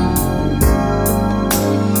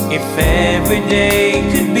 If every day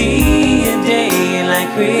could be a day like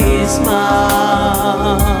Christmas,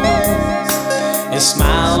 a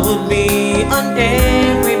smile would be on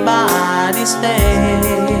everybody's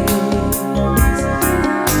face.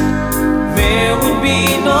 There would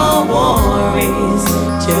be no worries,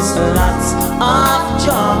 just lots of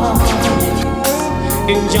joy,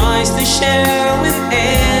 and joys to share with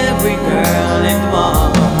every girl and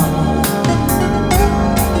boy.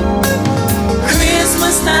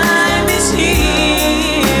 Christmas time is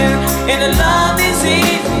here, and love is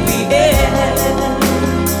in the air.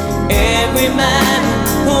 Every man,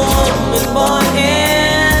 woman, boy,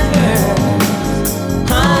 and girl,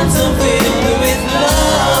 hearts are filled with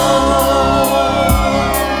love.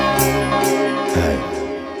 Hi,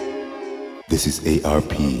 this is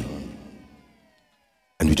ARP,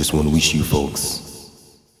 and we just want to wish you folks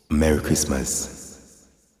a Merry Christmas.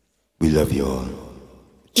 We love you all.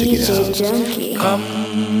 Check it DJ out. Junkie. Come,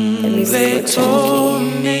 they told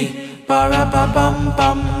me,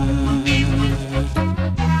 ba-ra-ba-bum-bum,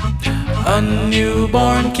 a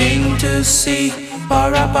newborn king to see,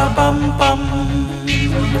 ba-ra-ba-bum-bum.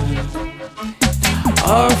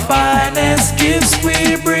 Our finest gifts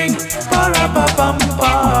we bring,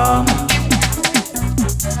 ba-ra-ba-bum-bum,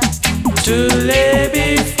 to lay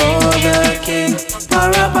before the king,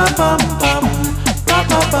 ba-ra-ba-bum-bum,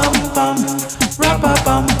 ra-ba-bum-bum,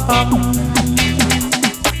 ra-ba-bum-bum.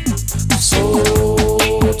 So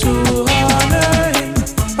to honor him,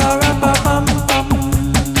 ba-ra-ba-bum-bum,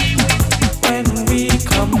 when we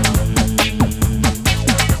come.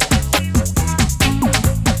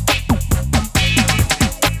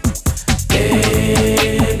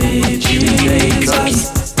 Baby Jesus,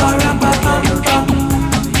 ba-ra-ba-bum-bum,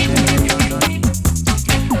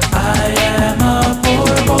 I am a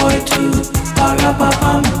poor boy too,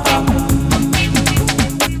 ba-ra-ba-bum-bum.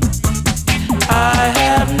 I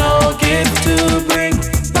have no gift to bring,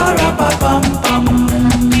 ba-ra-ba-bum-bum,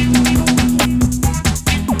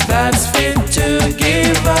 that's fit to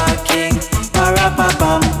give a king,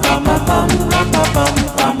 ba-ra-ba-bum-bum, ra-ba-bum,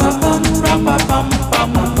 ra-ba-bum, ra-ba-bum-bum.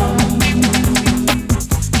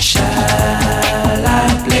 Shall I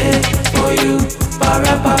play for you,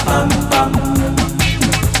 ba-ra-ba-bum-bum,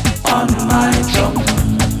 on my drum?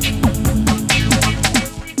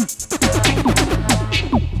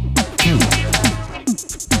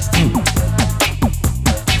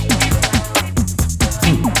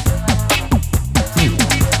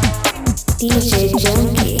 DJ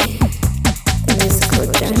Junkie, the musical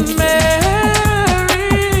junkie.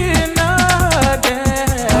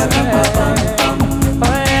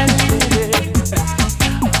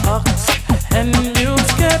 And you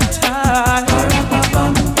get tired.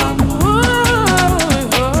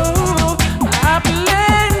 Ooh, I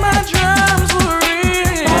played my drums for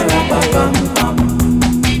real.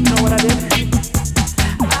 You know what I did?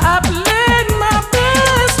 I played my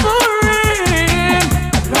best for real.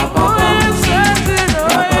 Oh yes I did,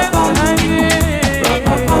 oh yes I did.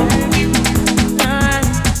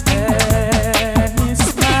 And he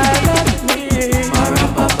smiled at me.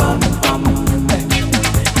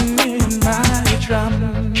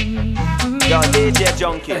 Yo, DJ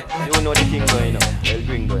Junkie, you know the thing going on. El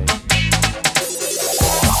gringo, eh?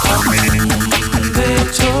 They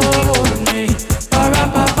told me,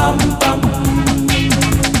 ba-ra-ba-bum-bum,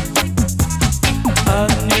 a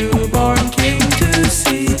newborn king to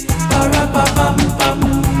see, ba-ra-ba-bum-bum.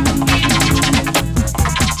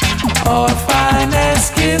 Our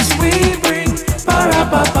finest gifts we bring,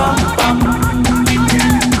 ba-ra-ba-bum-bum,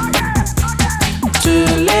 to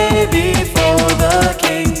lay before the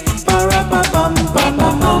king,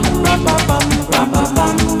 ba-ra-ba-bum-bum-bum, ra-ba-bum,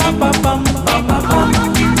 ra-ba-bum, ra-ba-bum, ra-ba-bum.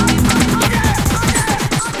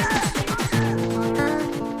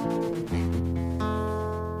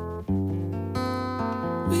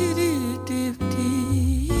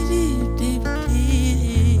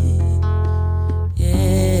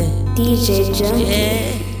 DJ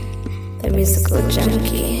Junkie, the musical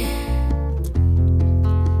junkie.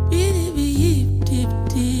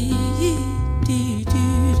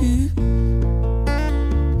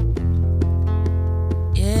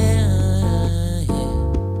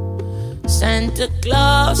 Santa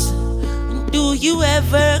Claus, do you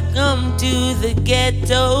ever come to the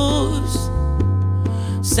ghettos?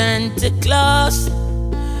 Santa Claus,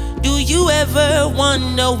 do you ever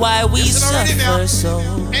wonder why we suffer so?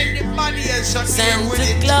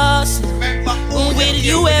 Santa Claus, will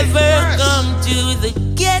you ever come to the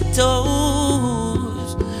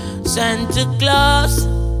ghettos? Santa Claus,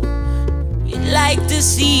 we'd like to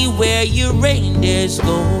see where your reindeers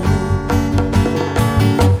go.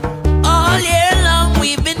 All year long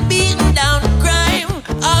we've been beating down crime.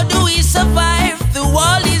 How do we survive through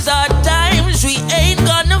all these hard times? We ain't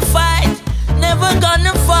gonna fight, never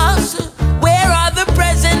gonna fuss. Where are the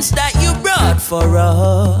presents that you brought for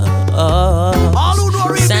us?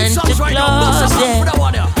 Santa Claus, yeah.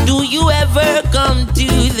 Do you ever come to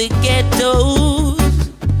the ghettos?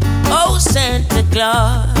 Oh, Santa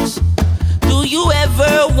Claus, do you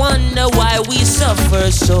ever wonder why we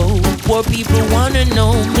suffer so? Poor people wanna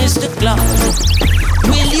know, Mr. Claus,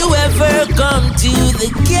 will you ever come to the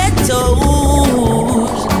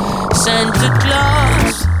ghettos? Santa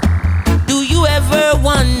Claus, do you ever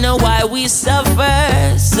wonder why we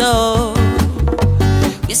suffer so?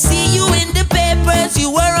 We see you in the papers, you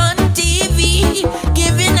were on TV,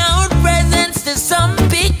 giving out presents to some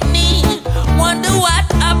picnic. Wonder what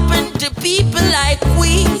happened to people like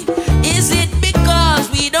we? Is it because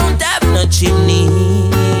we don't have no chimney?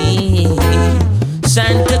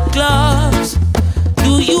 Santa Claus,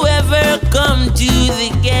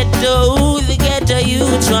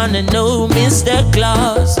 wanna know, Mr.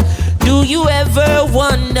 Claus, do you ever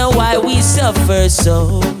wonder why we suffer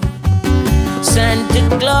so? Santa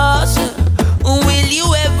Claus, will you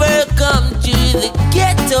ever come to the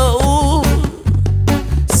ghetto?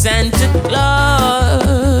 Santa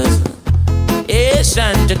Claus, yeah,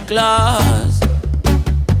 Santa Claus.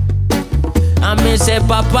 I me say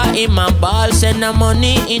Papa in my ball, send the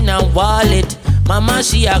money in a wallet. Mama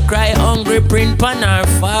she a cry hungry, print pan her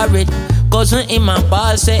forehead. Cousin in my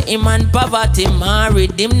ball say him and poverty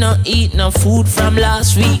married. Him not eat no food from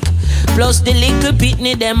last week. Plus the little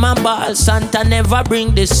pitney them a ball. Santa never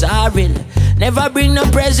bring the sorrel, never bring no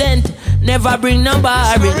present, never bring no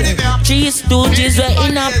barrel. Three stooges were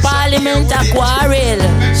in a parliament a quarrel.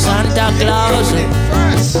 Santa Claus,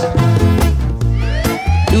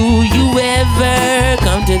 do you ever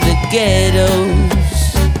come to the ghettos?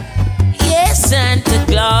 Yes, Santa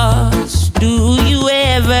Claus, do you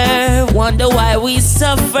ever wonder why we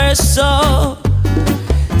suffer so?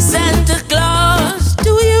 Santa Claus, do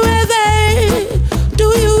you ever,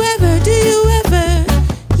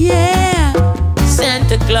 yeah,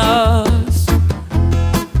 Santa Claus,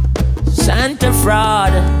 Santa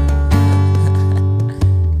fraud,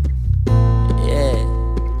 yeah.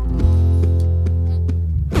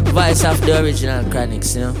 Voice of the original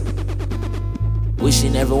Chronics, you know.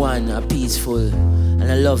 Wishing everyone a peaceful and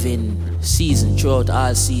a loving season throughout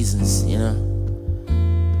all seasons, you know.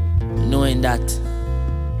 Knowing that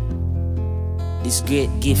this great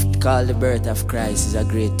gift called the birth of Christ is a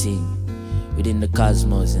great thing within the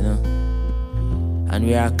cosmos, you know. And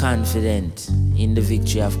we are confident in the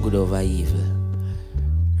victory of good over evil.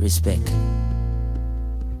 Respect.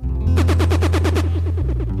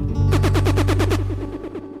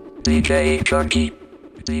 DJ Junkie,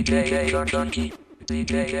 DJ Junkie,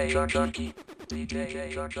 DJ Junkie,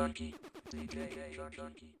 DJ Junkie, DJ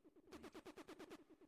Junkie.